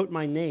how I wrote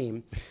my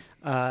name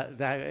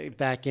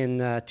back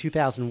in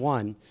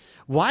 2001.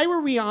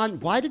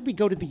 Why did we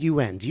go to the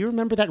UN? Do you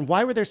remember that? And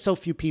why were there so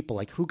few people?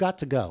 Like, who got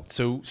to go?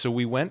 So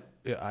we went,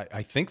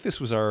 I think this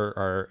was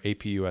our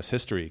AP US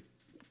history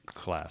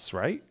class,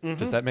 right?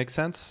 Does that make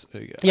sense?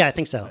 Yeah, I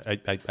think so.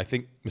 I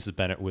think Mrs.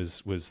 Bennett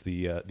was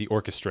the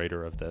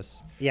orchestrator of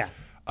this. Yeah.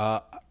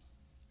 I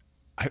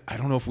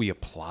don't know if we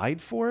applied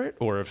for it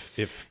or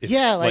if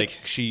Yeah, like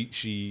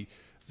she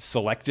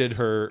selected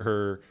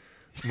her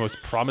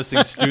most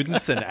promising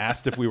students and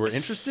asked if we were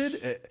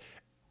interested.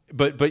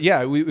 But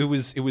yeah, it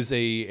was were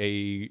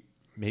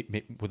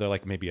there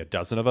like maybe a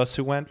dozen of us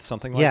who went,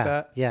 something like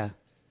that? Yeah.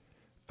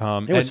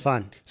 It was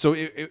fun. So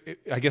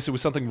I guess it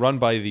was something run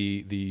by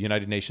the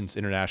United Nations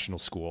International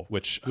School,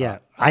 which I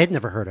had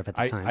never heard of at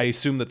the time. I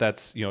assume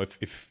that's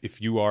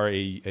if you are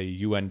a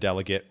UN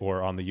delegate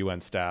or on the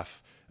UN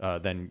staff,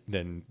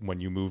 then when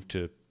you move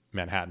to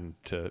Manhattan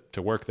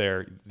to work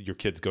there, your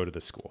kids go to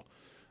this school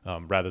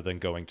rather than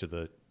going to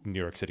the New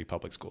York City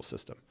public school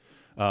system.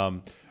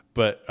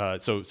 But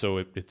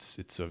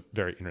it's a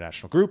very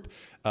international group,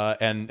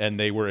 and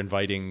they were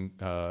inviting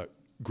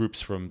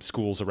groups from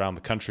schools around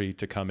the country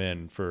to come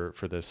in for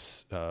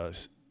this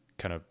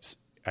kind of,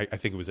 I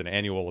think it was an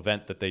annual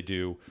event that they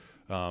do.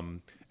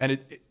 And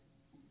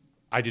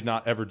I did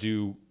not ever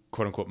do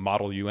quote unquote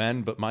model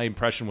UN, but my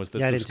impression was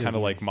this was kind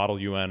of like model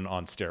UN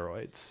on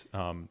steroids.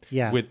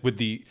 With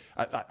the,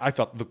 I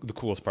thought the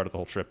coolest part of the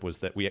whole trip was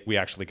that we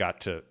actually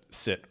got to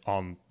sit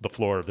on the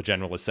floor of the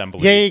General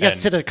Assembly. Yeah, you got to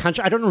sit at a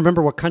country. I don't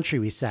remember what country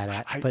we sat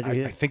at, but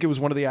I think it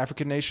was one of the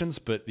African nations.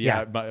 But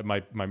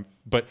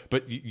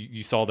but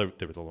you saw there were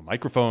the little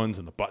microphones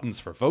and the buttons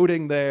for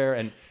voting there,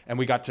 and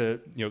we got to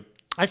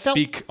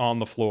speak on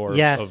the floor of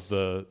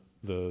the.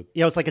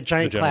 It was like a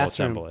giant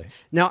classroom. Assembly.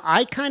 Now,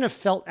 I kind of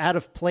felt out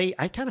of place.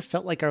 I kind of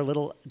felt like our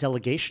little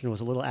delegation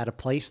was a little out of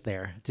place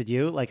there. Did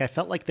you? Like, I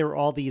felt like there were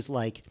all these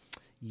like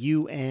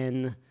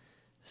UN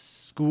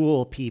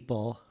school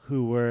people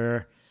who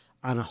were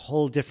on a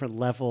whole different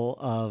level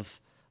of,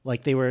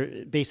 like, they were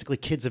basically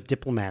kids of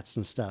diplomats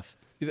and stuff.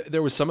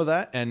 There was some of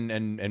that,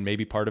 and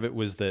maybe part of it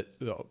was that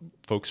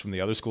folks from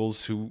the other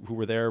schools who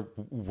were there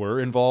were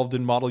involved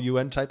in Model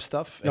UN type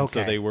stuff, and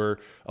so they were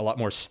a lot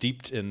more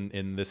steeped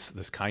in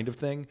this kind of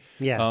thing.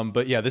 Yeah.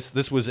 But yeah,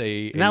 this was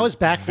a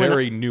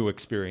very new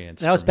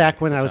experience. That was back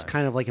when I was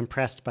kind of like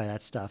impressed by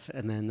that stuff,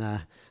 and then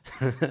I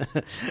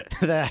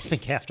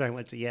think after I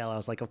went to Yale, I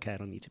was like, okay, I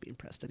don't need to be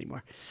impressed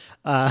anymore.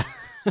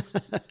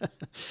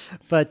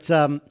 But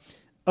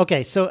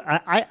okay, so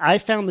I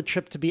found the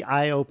trip to be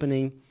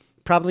eye-opening.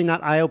 Probably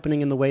not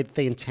eye-opening in the way that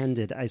they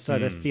intended. I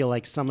sort of feel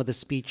like some of the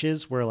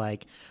speeches were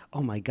like,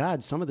 oh my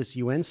God, some of this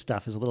UN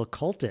stuff is a little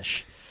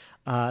cultish.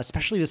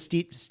 Especially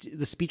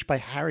the speech by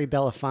Harry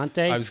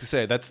Belafonte. I was going to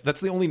say, that's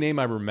the only name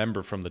I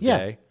remember from the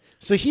day.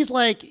 So he's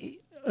like,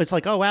 it's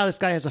like, oh wow, this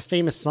guy has a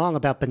famous song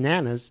about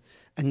bananas.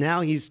 And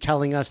now he's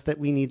telling us that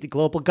we need the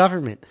global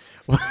government.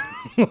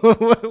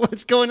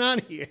 What's going on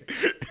here?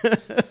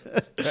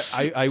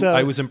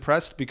 I was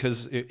impressed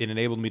because it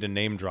enabled me to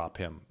name drop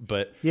him.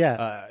 But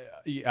yeah.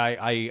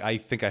 I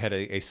think I had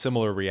a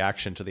similar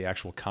reaction to the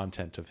actual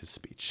content of his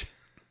speech.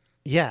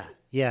 Yeah.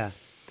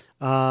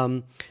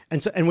 And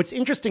what's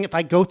interesting, if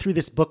I go through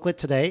this booklet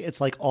today, it's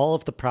like all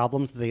of the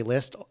problems that they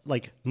list,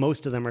 like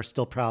most of them are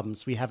still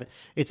problems.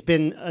 It's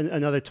been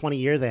another 20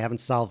 years. They haven't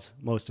solved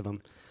most of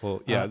them.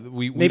 Well, yeah,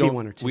 we maybe don't,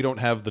 one or two. We don't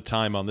have the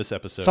time on this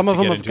episode some of to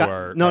them get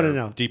have into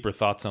our deeper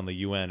thoughts on the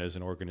UN as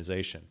an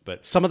organization.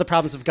 But some of the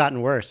problems have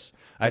gotten worse.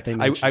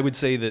 I would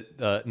say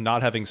that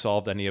not having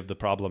solved any of the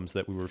problems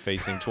that we were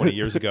facing 20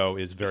 years ago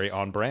is very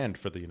on brand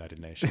for the United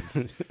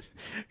Nations.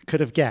 Could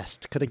have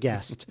guessed.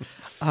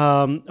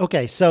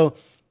 Okay, so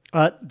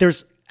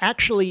there's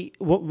actually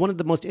one of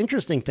the most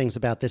interesting things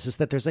about this is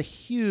that there's a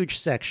huge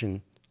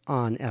section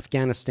on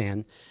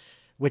Afghanistan,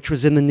 which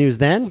was in the news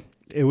then.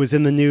 It was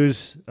in the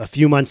news a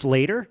few months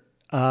later,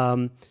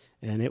 and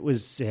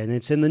it's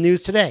in the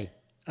news today.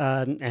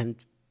 And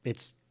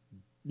it's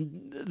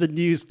the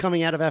news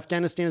coming out of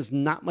Afghanistan is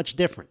not much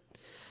different.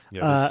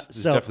 Yeah,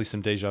 there's definitely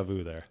some deja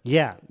vu there.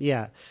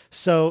 Yeah.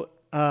 So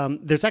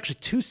there's actually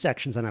two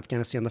sections on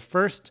Afghanistan. The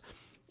first,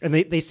 and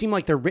they seem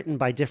like they're written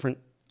by different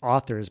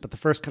authors, but the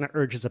first kind of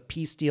urges a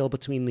peace deal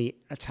between the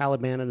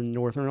Taliban and the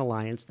Northern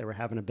Alliance. They were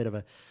having a bit of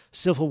a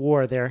civil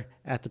war there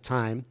at the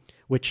time,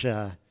 which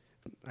I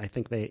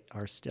think they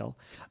are still.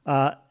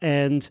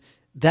 And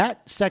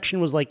that section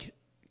was like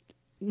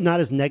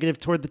not as negative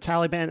toward the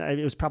Taliban.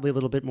 It was probably a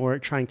little bit more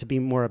trying to be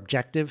more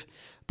objective,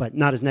 but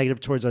not as negative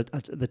towards the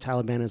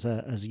Taliban as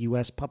a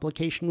U.S.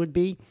 publication would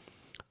be.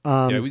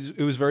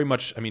 It was very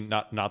much. I mean,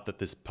 not that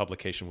this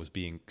publication was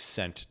being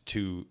sent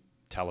to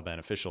Taliban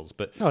officials,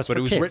 but it was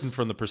kids. Written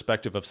from the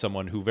perspective of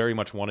someone who very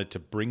much wanted to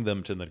bring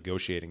them to the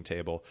negotiating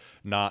table,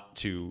 not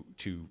to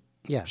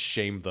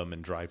shame them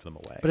and drive them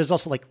away. But it's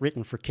also like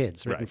written for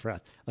kids, written Right. for us,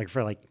 like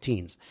for like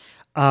teens.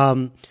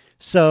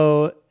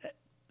 So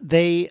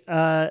they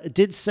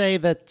did say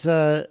that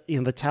the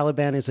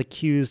Taliban is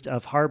accused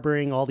of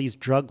harboring all these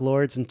drug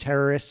lords and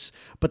terrorists,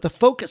 but the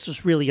focus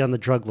was really on the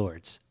drug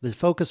lords. The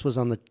focus was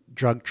on the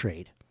drug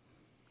trade.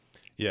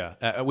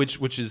 Yeah,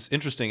 which is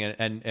interesting,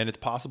 and it's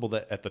possible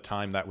that at the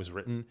time that was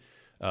written,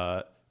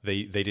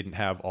 they didn't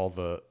have all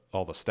the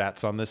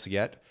stats on this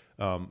yet.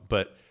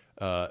 But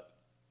I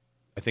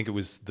think it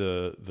was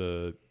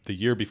the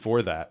year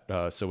before that.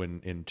 So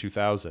in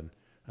 2000,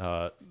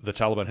 the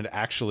Taliban had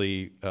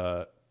actually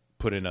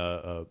put in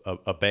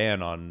a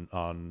ban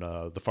on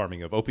the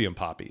farming of opium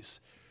poppies,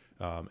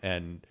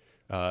 and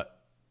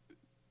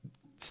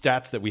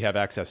stats that we have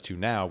access to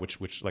now,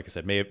 which like I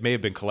said may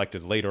have been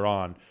collected later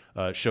on,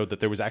 showed that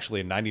there was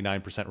actually a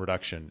 99%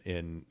 reduction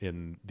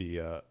in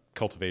the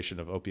cultivation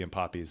of opium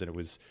poppies, and it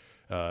was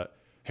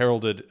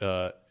heralded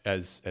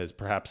as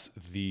perhaps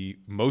the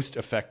most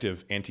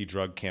effective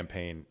anti-drug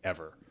campaign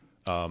ever.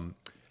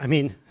 I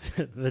mean,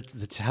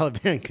 the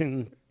Taliban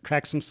can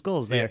crack some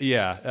skulls there.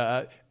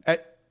 Yeah.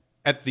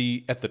 At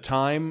the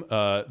time,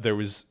 there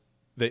was.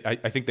 I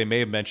think they may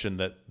have mentioned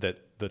that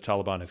the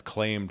Taliban has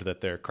claimed that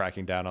they're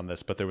cracking down on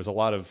this, but there was a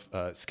lot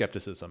of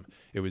skepticism.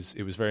 It was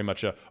very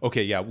much a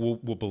okay, yeah,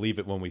 we'll believe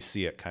it when we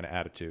see it kind of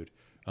attitude.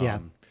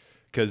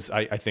 Because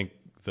I think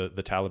the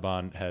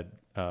Taliban had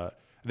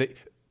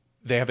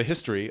they have a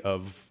history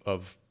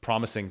of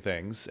promising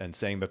things and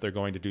saying that they're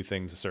going to do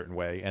things a certain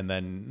way, and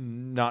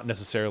then not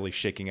necessarily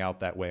shaking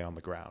out that way on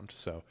the ground.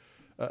 So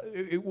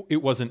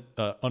it wasn't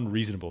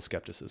unreasonable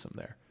skepticism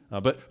there.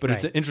 But Right.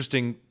 it's an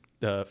interesting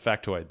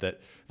factoid that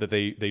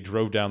they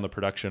drove down the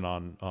production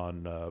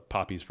on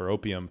poppies for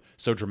opium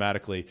so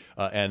dramatically,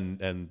 and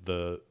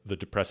the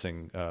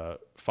depressing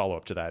follow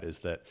up to that is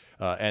that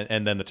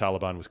and then the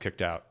Taliban was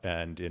kicked out,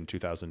 and in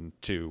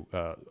 2002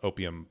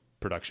 opium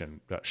production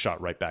shot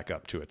right back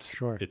up to its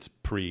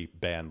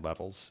pre-ban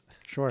levels.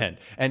 Sure.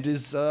 and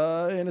is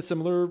in a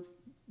similar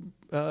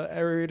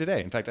area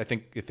today. In fact, I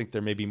think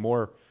there may be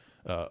more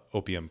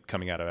opium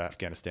coming out of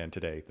Afghanistan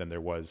today than there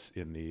was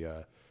in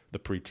the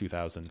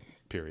pre-2000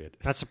 period.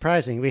 That's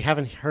surprising. We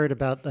haven't heard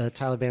about the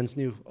Taliban's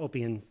new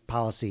opium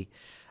policy.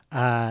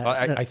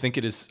 I think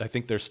it is. I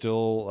think they're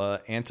still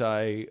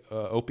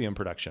anti-opium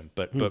production,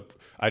 but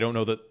I don't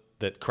know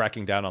that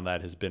cracking down on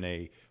that has been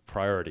a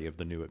priority of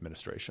the new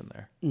administration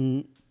there.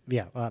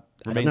 Yeah,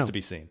 Remains to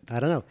be seen. I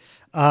don't know.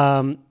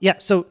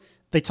 So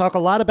they talk a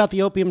lot about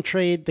the opium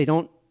trade.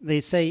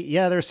 They say,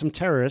 yeah, there's some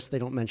terrorists. They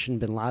don't mention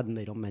bin Laden.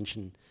 They don't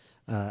mention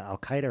Al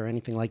Qaeda or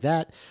anything like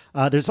that.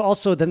 There's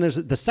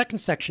the second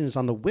section is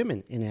on the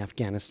women in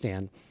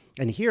Afghanistan,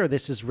 and here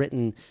this is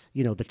written.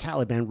 The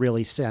Taliban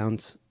really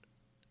sound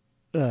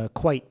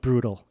quite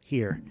brutal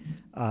here,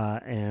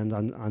 and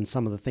on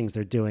some of the things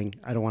they're doing.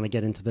 I don't want to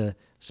get into the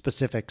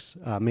specifics,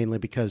 mainly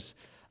because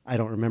I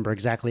don't remember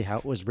exactly how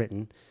it was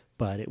written,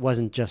 but it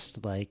wasn't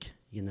just like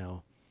it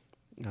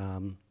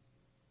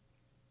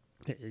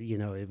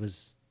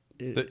was.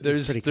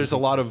 There's a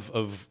lot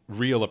of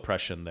real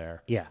oppression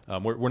there. Yeah.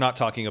 We're not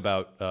talking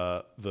about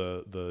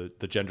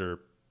the gender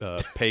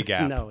pay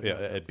gap No.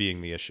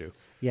 being the issue.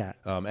 Yeah.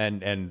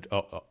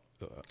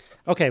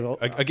 Okay. Well,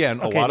 Again,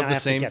 a lot now of I the have to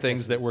same get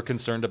things this. that we're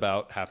concerned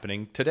about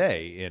happening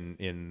today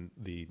in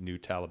the new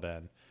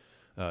Taliban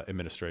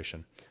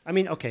administration. I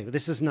mean, okay,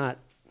 this is not.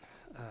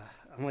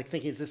 I'm like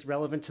thinking, is this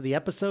relevant to the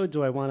episode?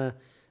 Do I want to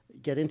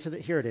get into the?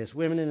 Here it is: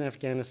 Women in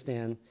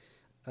Afghanistan,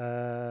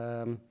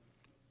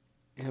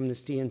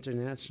 Amnesty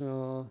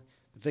International,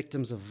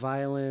 victims of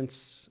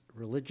violence,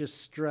 religious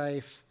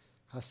strife,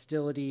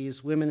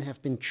 hostilities. Women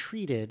have been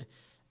treated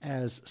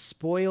as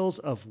spoils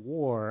of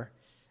war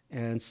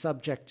and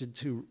subjected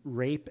to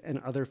rape and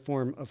other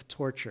form of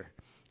torture.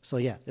 So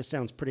yeah, this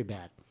sounds pretty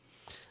bad.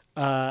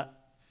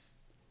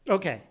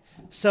 Okay,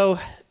 so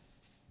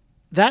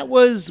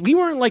we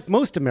weren't like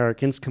most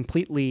Americans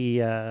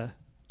completely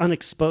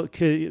unexposed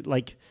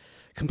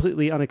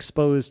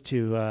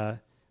to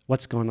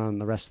what's going on in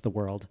the rest of the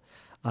world.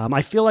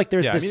 I feel like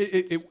there's this. I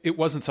mean, it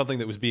wasn't something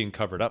that was being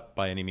covered up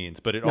by any means,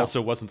 but it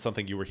also wasn't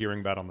something you were hearing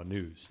about on the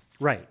news.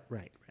 Right.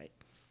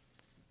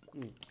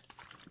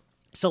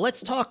 So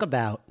let's talk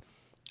about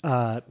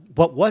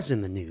what was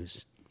in the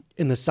news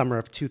in the summer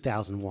of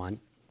 2001.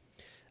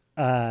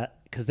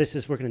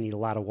 Because we're going to need a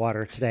lot of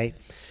water today.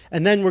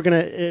 And then we're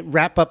going to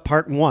wrap up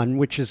part one,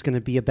 which is going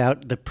to be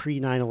about the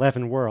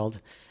pre-9/11 world.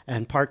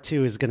 And part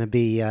two is going to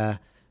be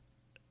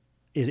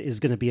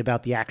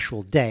about the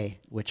actual day,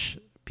 which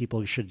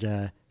people should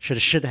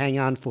hang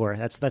on for.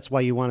 That's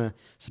why you want to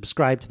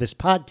subscribe to this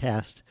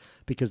podcast,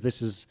 because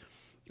this is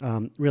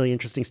really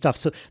interesting stuff.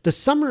 So the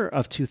summer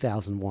of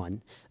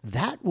 2001,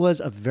 that was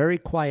a very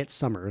quiet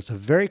summer. It was a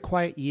very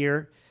quiet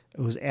year. It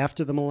was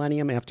after the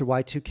millennium, after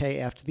Y2K,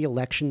 after the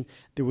election.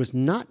 There was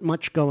not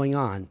much going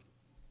on.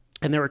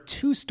 And there are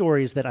two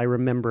stories that I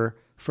remember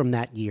from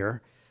that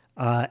year.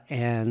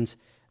 And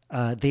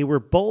they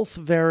were both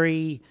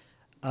very,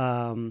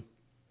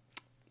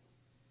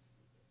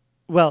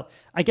 Well,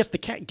 I guess the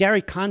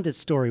Gary Condit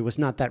story was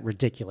not that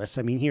ridiculous.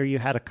 I mean, here you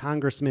had a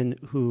congressman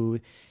who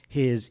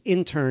his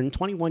intern,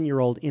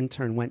 21-year-old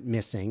intern, went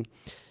missing.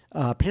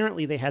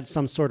 Apparently, they had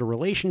some sort of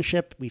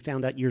relationship. We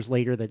found out years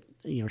later that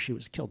she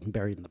was killed and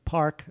buried in the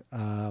park,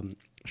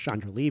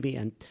 Chandra Levy,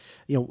 and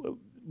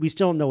we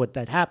still don't know what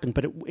that happened.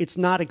 But it's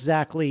not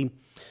exactly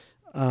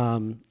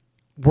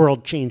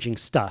world-changing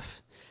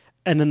stuff.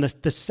 And then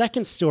the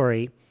second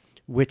story,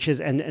 which is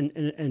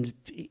and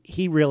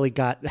he really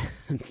got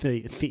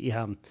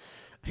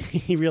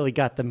he really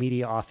got the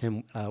media off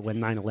him when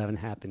 9/11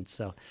 happened.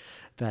 So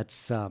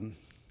that's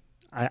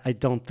I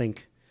don't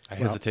think I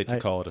hesitate to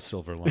call it a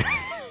silver lining.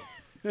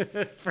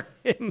 For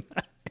him.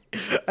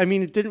 I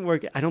mean, it didn't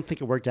work. I don't think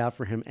it worked out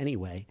for him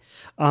anyway.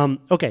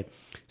 Okay,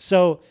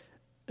 so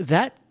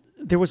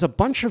there was a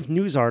bunch of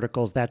news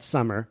articles that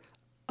summer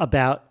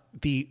about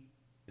the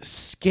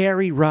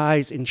scary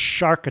rise in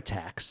shark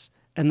attacks,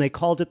 and they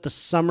called it the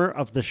Summer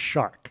of the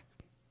Shark.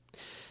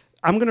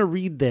 I'm going to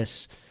read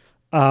this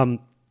from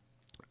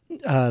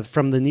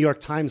the New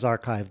York Times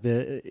archive.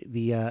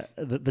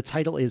 The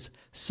title is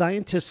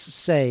 "Scientists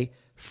Say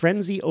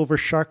Frenzy Over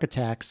Shark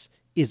Attacks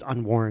is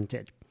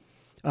Unwarranted."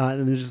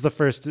 And this is the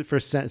first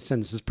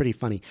sentence is pretty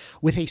funny.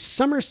 With a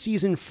summer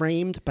season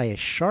framed by a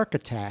shark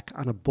attack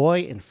on a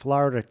boy in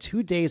Florida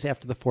 2 days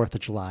after the 4th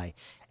of July,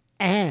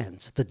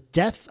 and the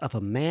death of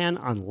a man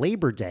on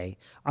Labor Day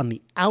on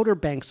the Outer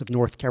Banks of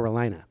North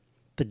Carolina,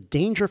 the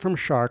danger from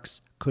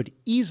sharks could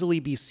easily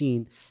be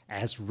seen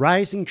as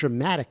rising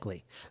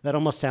dramatically. That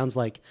almost sounds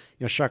like,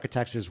 shark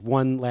attacks. There's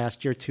one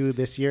last year, 2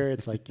 this year.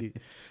 It's like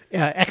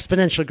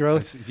exponential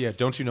growth. Yeah,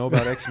 don't you know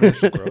about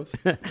exponential growth?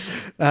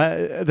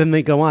 Then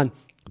they go on.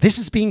 This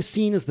is being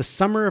seen as the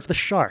summer of the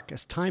shark,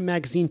 as Time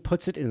magazine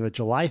puts it in the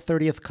July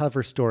 30th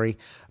cover story,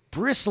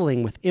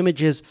 bristling with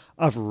images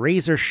of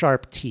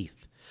razor-sharp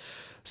teeth.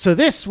 So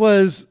this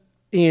was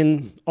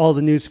in all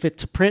the news fit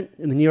to print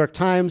in the New York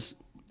Times,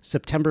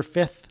 September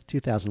 5th,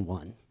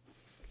 2001.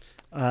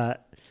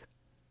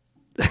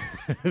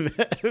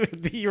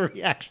 Your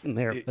reaction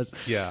there was...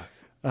 Yeah.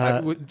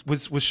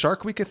 Was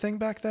Shark Week a thing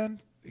back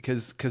then?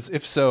 Because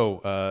if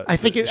so, I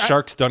think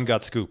sharks done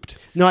got scooped.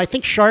 No, I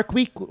think Shark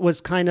Week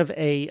was kind of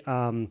a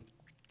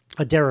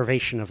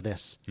derivation of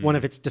this, one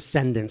of its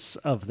descendants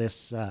of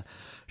this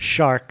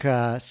shark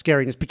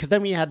scariness. Because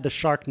then we had the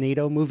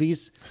Sharknado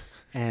movies,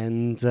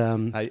 and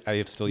I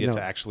have still yet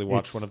to actually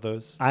watch one of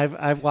those.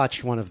 I've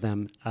watched one of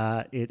them.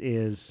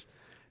 It's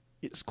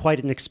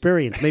quite an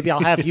experience. Maybe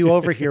I'll have you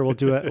over here. We'll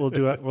do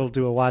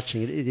a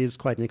watching. It is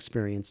quite an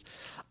experience.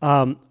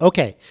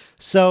 Okay,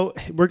 so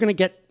we're gonna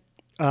get.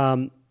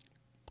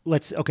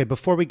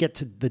 Before we get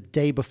to the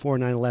day before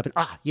 9/11,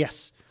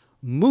 yes,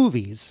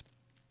 movies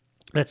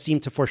that seem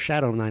to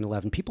foreshadow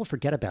 9/11. People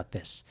forget about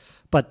this,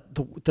 but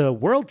the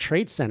World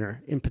Trade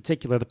Center in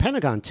particular, the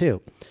Pentagon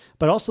too,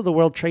 but also the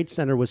World Trade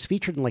Center was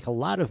featured in like a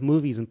lot of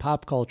movies and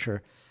pop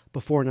culture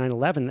before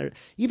 9/11. There,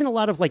 even a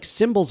lot of like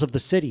symbols of the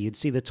city. You'd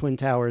see the Twin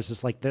Towers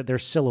as like their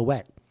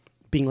silhouette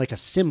being like a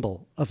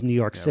symbol of New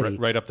York City.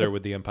 Right up there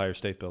with the Empire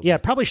State Building. Yeah,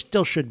 probably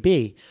still should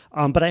be.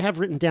 But I have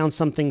written down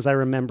some things I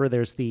remember.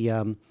 There's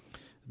the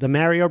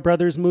Mario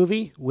Brothers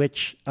movie,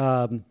 which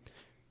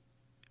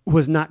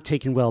was not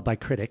taken well by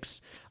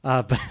critics.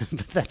 But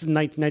that's in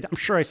 1990. I'm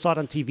sure I saw it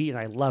on TV and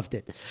I loved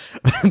it.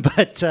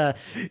 But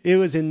it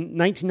was in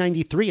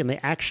 1993, and they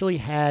actually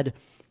had,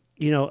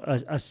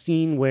 a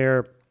scene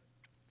where,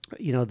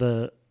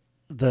 the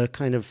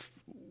kind of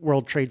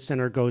World Trade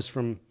Center goes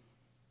from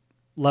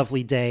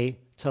lovely day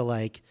to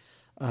like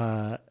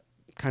kind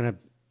of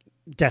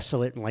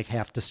desolate and like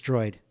half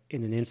destroyed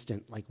in an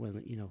instant, like when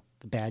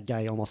the bad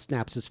guy almost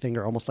snaps his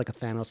finger, almost like a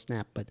Thanos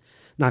snap, but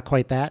not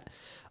quite that.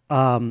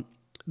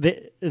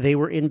 They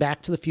were in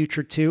Back to the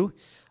Future too,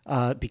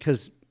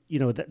 because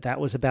that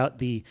was about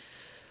the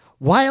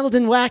wild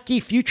and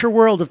wacky future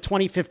world of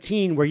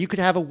 2015, where you could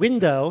have a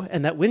window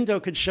and that window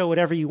could show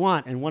whatever you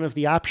want, and one of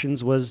the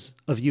options was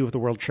a view of the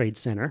World Trade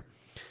Center.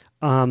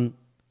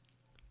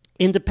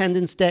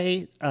 Independence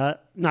Day,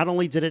 not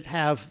only did it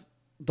have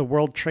the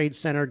World Trade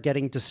Center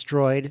getting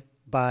destroyed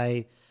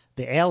by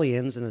the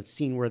aliens in a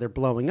scene where they're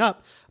blowing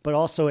up, but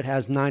also it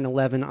has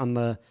 9/11 on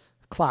the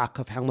clock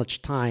of how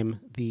much time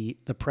the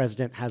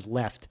president has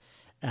left,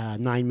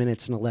 9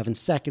 minutes and 11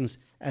 seconds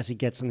as he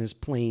gets on his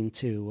plane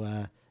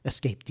to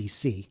escape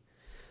D.C.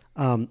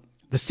 The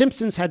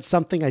Simpsons had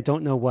something, I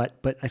don't know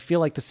what, but I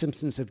feel like the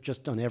Simpsons have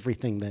just done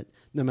everything that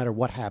no matter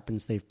what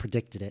happens, they've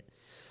predicted it.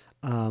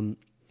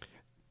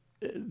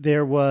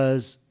 There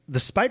was the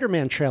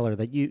Spider-Man trailer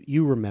that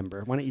you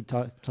remember. Why don't you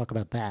talk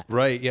about that?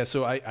 Right. Yeah.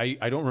 So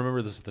I don't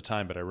remember this at the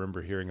time, but I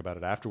remember hearing about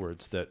it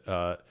afterwards. That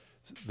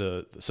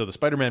the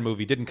Spider-Man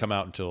movie didn't come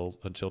out until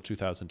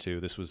 2002.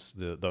 This was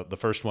the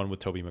first one with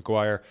Tobey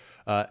Maguire,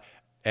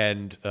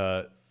 and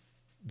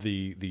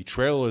the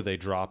trailer they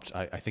dropped.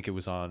 I think it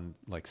was on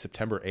like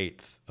September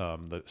 8th.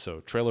 So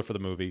trailer for the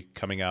movie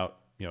coming out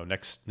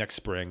next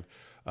spring,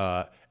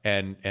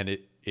 and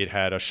it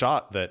had a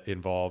shot that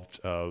involved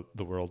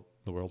the World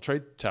World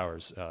Trade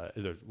Towers,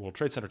 the World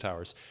Trade Center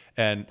towers,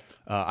 and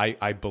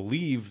I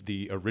believe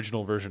the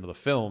original version of the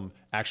film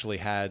actually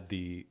had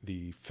the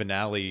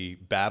finale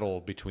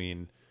battle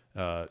between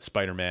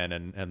Spider-Man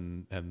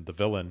and the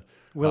villain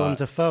Willem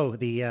Dafoe,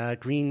 the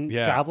Green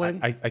Goblin.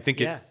 I think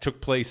it took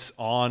place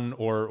on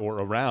or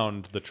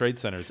around the trade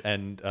centers,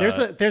 and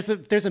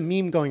there's a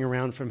meme going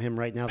around from him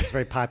right now that's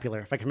very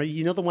popular. If I can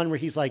remember, the one where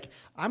he's like,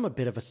 "I'm a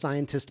bit of a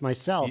scientist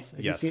myself."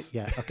 Have you seen?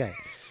 Yeah, okay.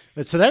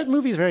 So that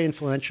movie is very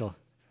influential.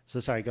 So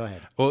sorry, go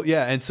ahead. Well,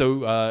 yeah, and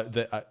so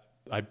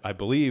I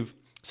believe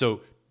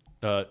so.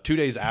 2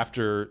 days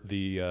after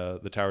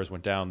the towers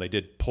went down, they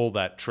did pull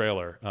that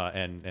trailer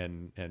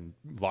and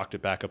locked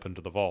it back up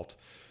into the vault.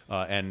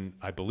 And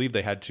I believe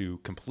they had to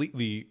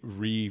completely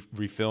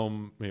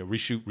refilm,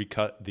 reshoot,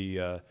 recut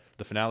the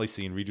finale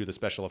scene, redo the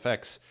special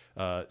effects,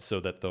 so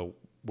that the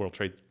World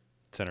Trade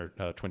Center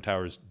Twin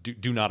Towers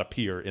do not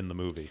appear in the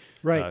movie.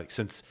 Right.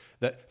 Since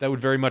that would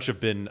very much have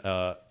been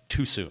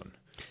too soon.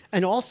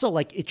 And also,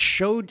 like, it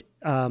showed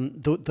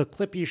the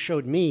clip you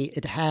showed me.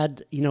 It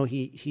had,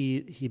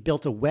 he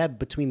built a web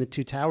between the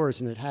two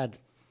towers, and it had,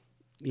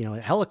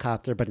 a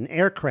helicopter, but an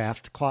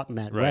aircraft caught in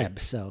that web.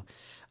 So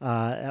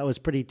that was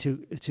pretty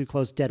too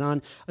close, dead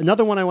on.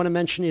 Another one I want to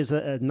mention is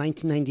a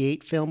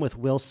 1998 film with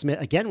Will Smith,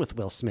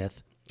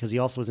 because he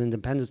also was in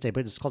Independence Day,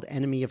 but it's called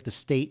Enemy of the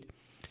State.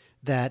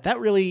 That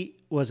really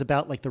was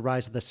about like the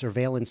rise of the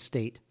surveillance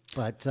state.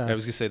 But I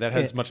was going to say that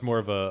has much more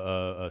of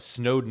a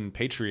Snowden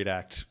Patriot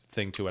Act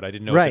thing to it. I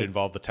didn't know if it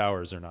involved the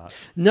towers or not.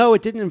 No,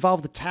 it didn't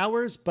involve the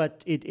towers,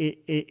 but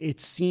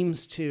it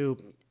seems to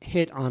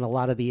hit on a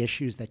lot of the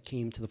issues that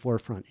came to the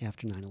forefront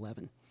after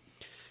 9/11.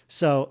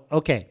 So,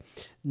 okay,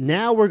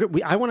 now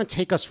I want to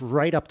take us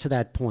right up to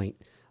that point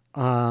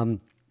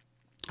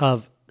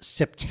of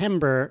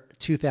September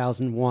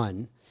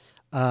 2001.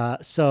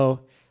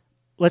 So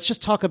let's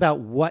just talk about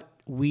what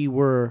we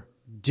were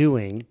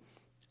doing.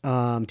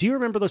 Do you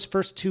remember those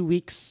first 2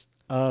 weeks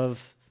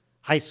of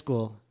high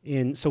school?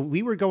 So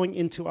we were going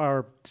into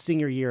our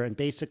senior year, and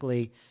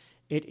basically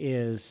it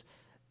is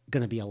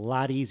going to be a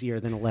lot easier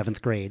than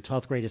 11th grade.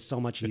 12th grade is so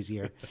much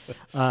easier.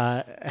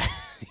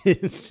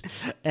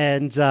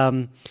 And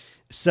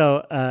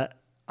so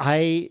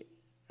I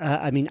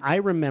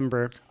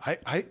remember.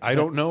 I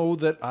don't know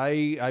that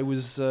I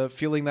was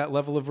feeling that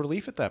level of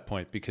relief at that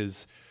point,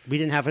 because we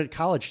didn't have it at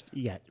college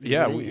yet.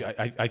 Yeah,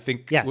 I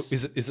think. Yes.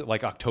 Is it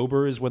like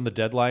October is when the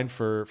deadline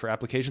for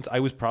applications? I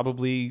was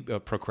probably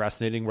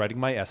procrastinating writing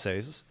my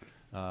essays.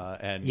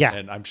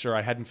 And I'm sure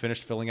I hadn't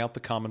finished filling out the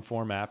Common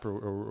Form app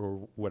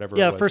or whatever.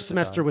 Yeah, it was first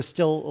semester was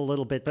still a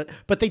little bit,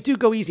 but they do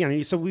go easy on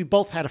you. So we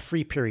both had a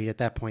free period at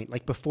that point.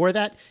 Like before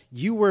that,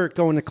 you were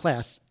going to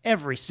class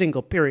every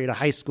single period of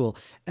high school.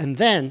 And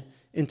then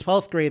in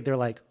 12th grade, they're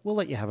like, we'll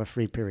let you have a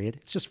free period.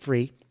 It's just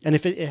free. And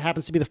if it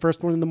happens to be the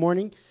first one in the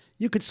morning,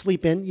 you could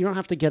sleep in. You don't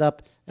have to get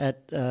up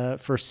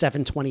for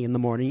 7:20 in the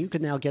morning. You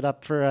could now get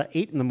up for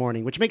 8 in the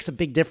morning, which makes a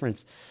big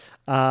difference.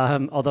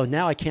 Although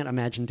now I can't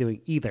imagine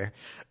doing either,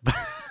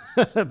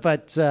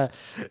 but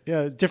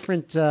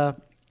different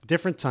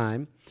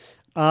time.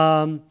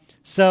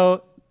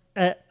 So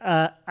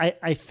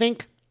I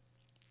think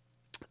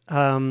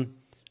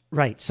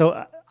right.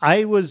 So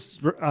I was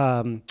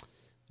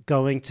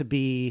going to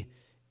be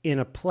in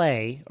a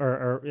play,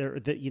 or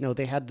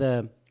they had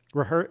the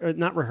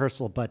not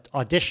rehearsal, but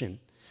audition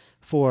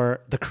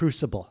for The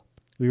Crucible.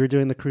 We were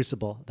doing The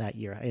Crucible that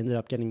year. I ended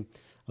up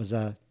was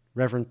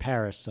Reverend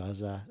Paris, so I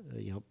was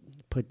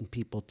putting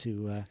people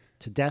to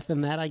death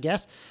in that, I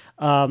guess.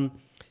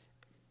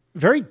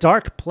 Very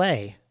dark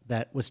play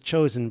that was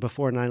chosen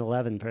before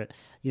 9/11, but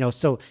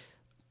so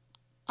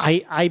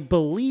I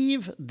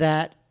believe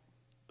that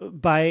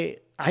the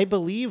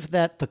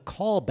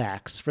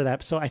callbacks for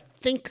that. So I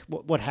think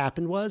what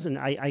happened was, and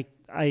I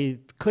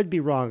could be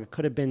wrong. It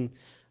could have been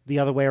the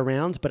other way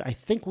around, but I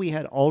think we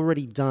had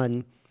already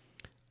done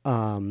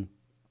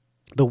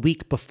the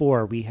week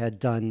before we had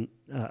done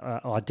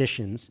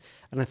auditions,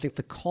 and I think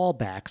the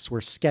callbacks were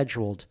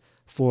scheduled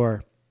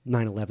for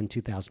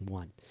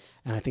 9/11/2001,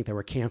 and I think they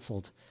were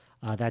canceled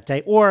that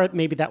day, or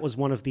maybe that was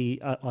one of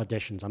the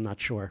auditions. I'm not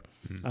sure,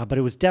 but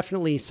it was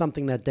definitely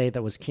something that day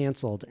that was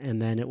canceled,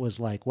 and then it was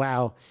like,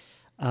 wow,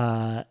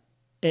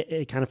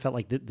 it kind of felt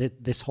like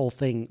this whole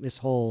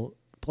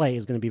play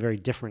is going to be very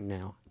different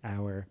now.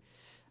 Our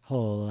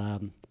whole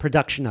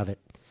production of it,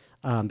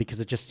 because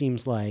it just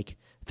seems like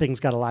things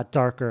got a lot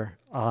darker,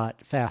 a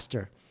lot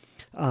faster.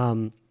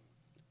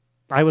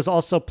 I was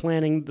also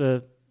planning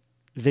the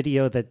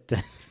video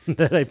that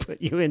I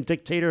put you in,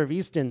 Dictator of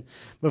Easton,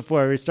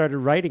 before we started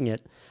writing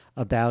it,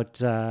 about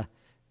the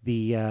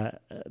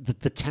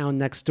town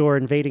next door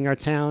invading our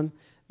town.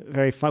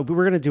 Very fun. We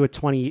were going to do a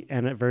 20th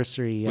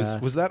anniversary.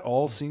 Was that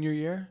all senior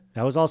year?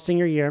 That was all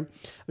senior year.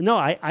 No,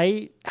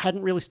 I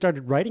hadn't really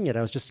started writing it.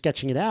 I was just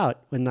sketching it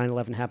out when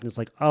 9/11 happened. It's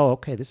like, oh,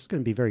 okay, this is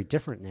going to be very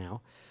different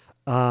now.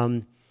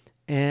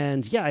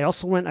 And yeah, I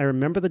also went, I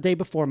remember the day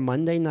before,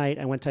 Monday night,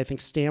 I went to, I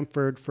think,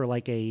 Stanford for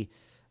like a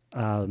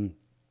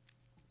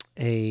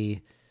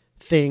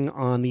thing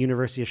on the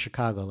University of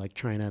Chicago, like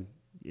trying to,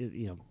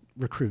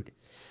 recruit.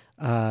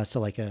 So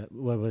like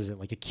what was it?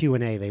 Like a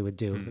Q&A they would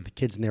do with the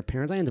kids and their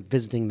parents. I ended up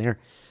visiting there.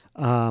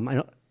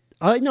 I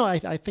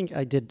think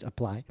I did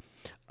apply.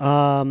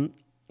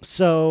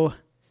 So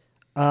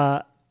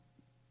I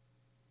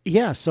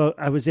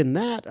was in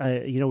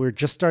that. We were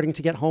just starting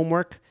to get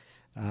homework.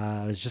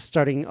 I was just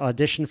starting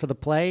audition for the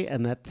play,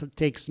 and that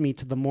takes me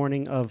to the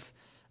morning of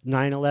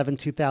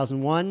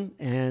 9/11/2001,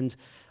 and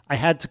I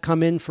had to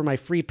come in for my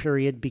free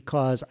period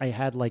because I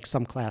had like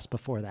some class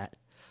before that,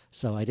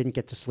 so I didn't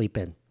get to sleep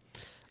in,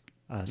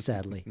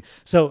 sadly.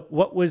 So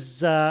what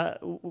was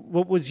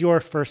your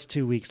first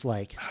 2 weeks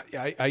like?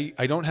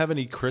 I don't have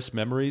any crisp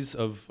memories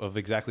of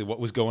exactly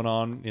what was going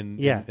on in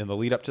the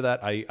lead up to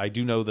that. I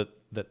do know that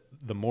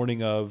the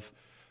morning of,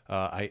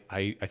 I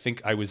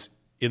think I was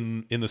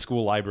in the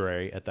school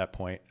library at that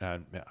point. I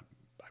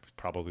was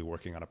probably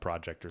working on a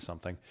project or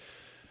something.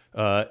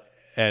 I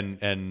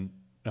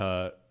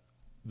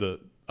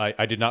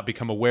did not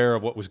become aware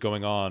of what was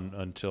going on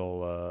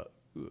until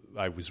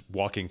I was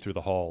walking through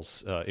the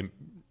halls.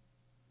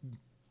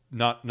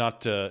 Not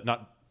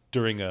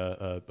during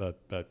a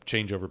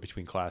changeover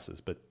between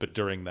classes, but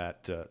during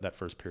that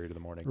first period of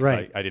the morning.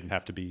 Right. I didn't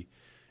have to be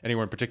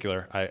anywhere in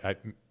particular. I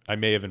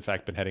may have in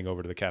fact been heading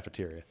over to the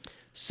cafeteria.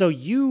 So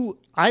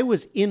I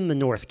was in the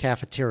North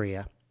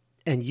Cafeteria,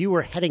 and you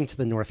were heading to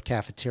the North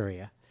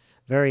Cafeteria.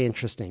 Very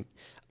interesting.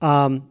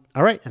 All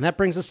right, and that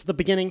brings us to the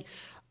beginning.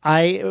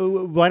 Why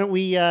don't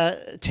we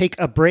take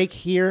a break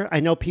here? I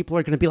know people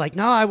are going to be like,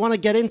 no, I want to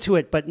get into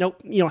it, but no,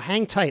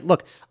 hang tight.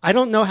 Look, I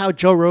don't know how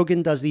Joe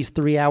Rogan does these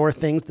 3-hour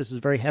things. This is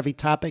a very heavy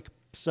topic.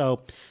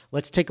 So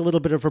let's take a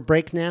little bit of a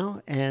break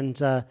now. And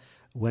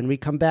when we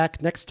come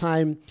back next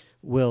time,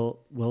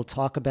 we'll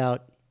talk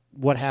about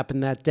what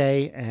happened that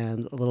day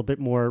and a little bit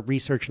more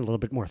research and a little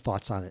bit more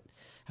thoughts on it.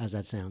 How's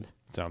that sound?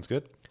 Sounds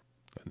good.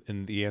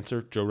 And the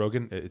answer, Joe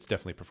Rogan, it's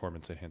definitely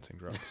performance-enhancing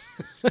drugs.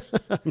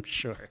 I'm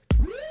sure.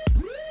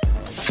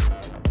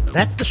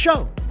 That's the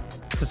show.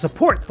 To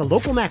support the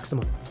Local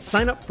Maximum,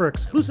 sign up for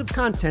exclusive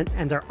content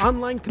and our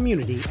online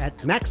community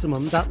at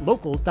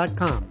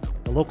maximum.locals.com.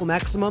 The Local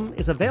Maximum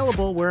is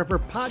available wherever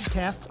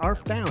podcasts are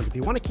found. If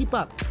you want to keep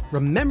up,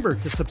 remember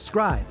to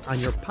subscribe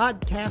on your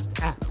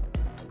podcast app.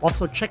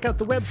 Also, check out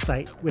the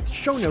website with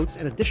show notes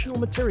and additional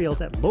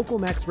materials at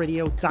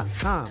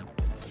localmaxradio.com.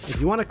 If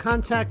you want to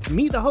contact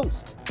me, the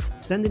host,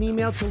 send an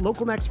email to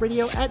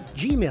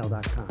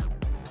localmaxradio@gmail.com.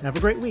 Have a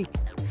great week.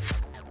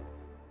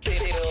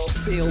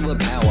 Feel the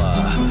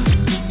power.